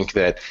of, I think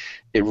that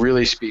it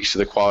really speaks to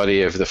the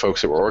quality of the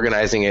folks that were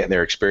organizing it and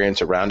their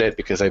experience around it,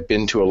 because I've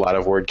been to a lot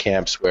of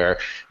WordCamps where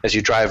as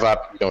you drive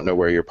up, you don't know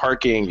where you're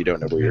parking, you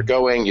don't know where you're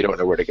going, you don't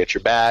know where to get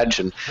your badge,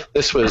 and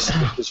this was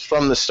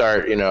from the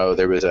start,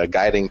 there was a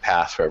guiding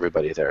path for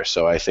everybody there.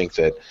 So I think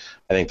that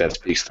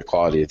speaks to the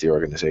quality of the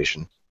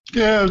organization.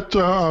 Yeah,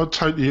 I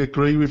totally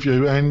agree with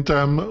you. And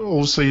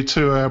also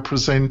to our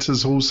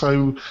presenters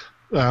also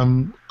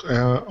on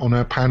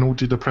our panel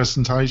did a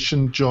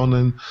presentation, John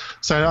and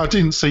Sally. I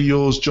didn't see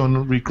yours,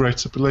 John,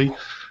 regrettably,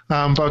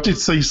 but I did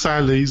see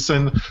Sally's,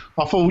 and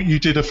I thought you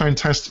did a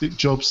fantastic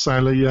job,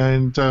 Sally,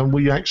 and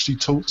we actually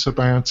talked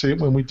about it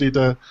when we did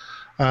a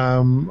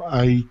kind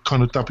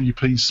of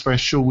WP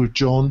special with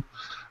John.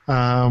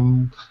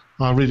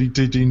 I really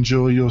did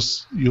enjoy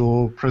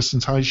your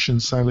presentation,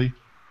 Sally.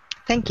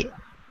 Thank you.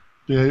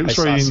 Yeah, it was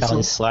I very saw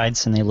Sally's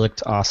slides and they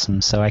looked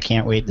awesome, so I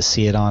can't wait to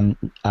see it on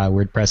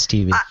WordPress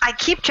TV. I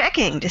keep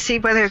checking to see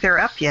whether they're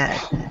up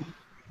yet.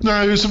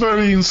 No, it was a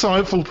very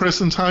insightful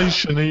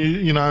presentation,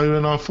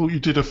 and I thought you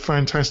did a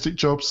fantastic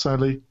job,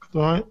 Sally.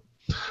 Right?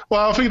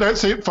 Well, I think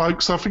that's it,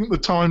 folks. I think the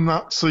time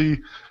Nazi,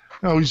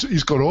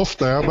 he's got off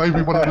now.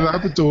 Maybe one of the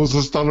Labradors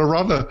has done a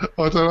runner.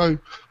 I don't know.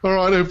 All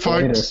right then,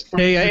 folks.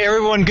 Hey,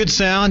 everyone, good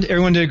sound.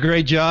 Everyone did a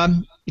great job,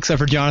 except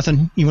for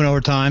Jonathan. He went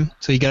over time,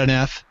 so he got an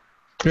F.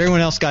 But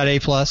everyone else got A+.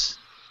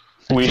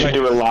 We should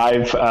do a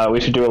live. We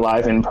should do a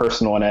live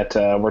in-person one at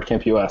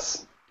WordCamp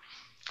US.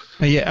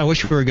 Yeah, I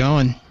wish we were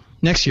going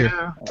next year.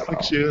 Yeah,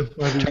 next year.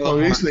 Maybe. Oh,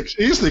 it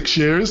is next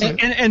year,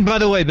 isn't it? And by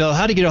the way, Bill,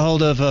 how to get a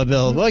hold of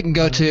Bill? Well, I can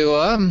go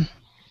to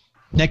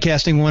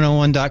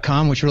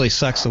netcasting101.com, which really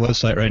sucks the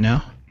website right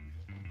now,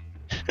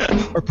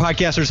 or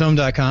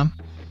podcastershome.com.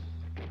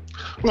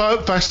 Well,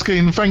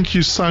 Vaskin, thank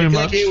you so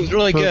much. It was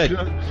really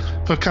good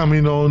for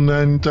coming on,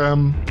 and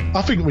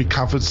I think we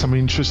covered some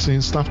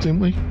interesting stuff, didn't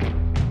we?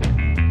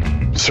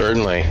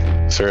 Certainly.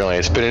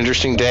 It's been an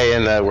interesting day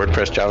in the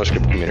WordPress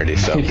JavaScript community,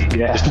 so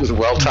yeah. This was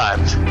well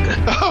timed.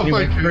 Oh,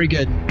 anyway, very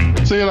good.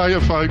 See you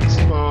later, folks.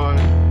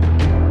 Bye.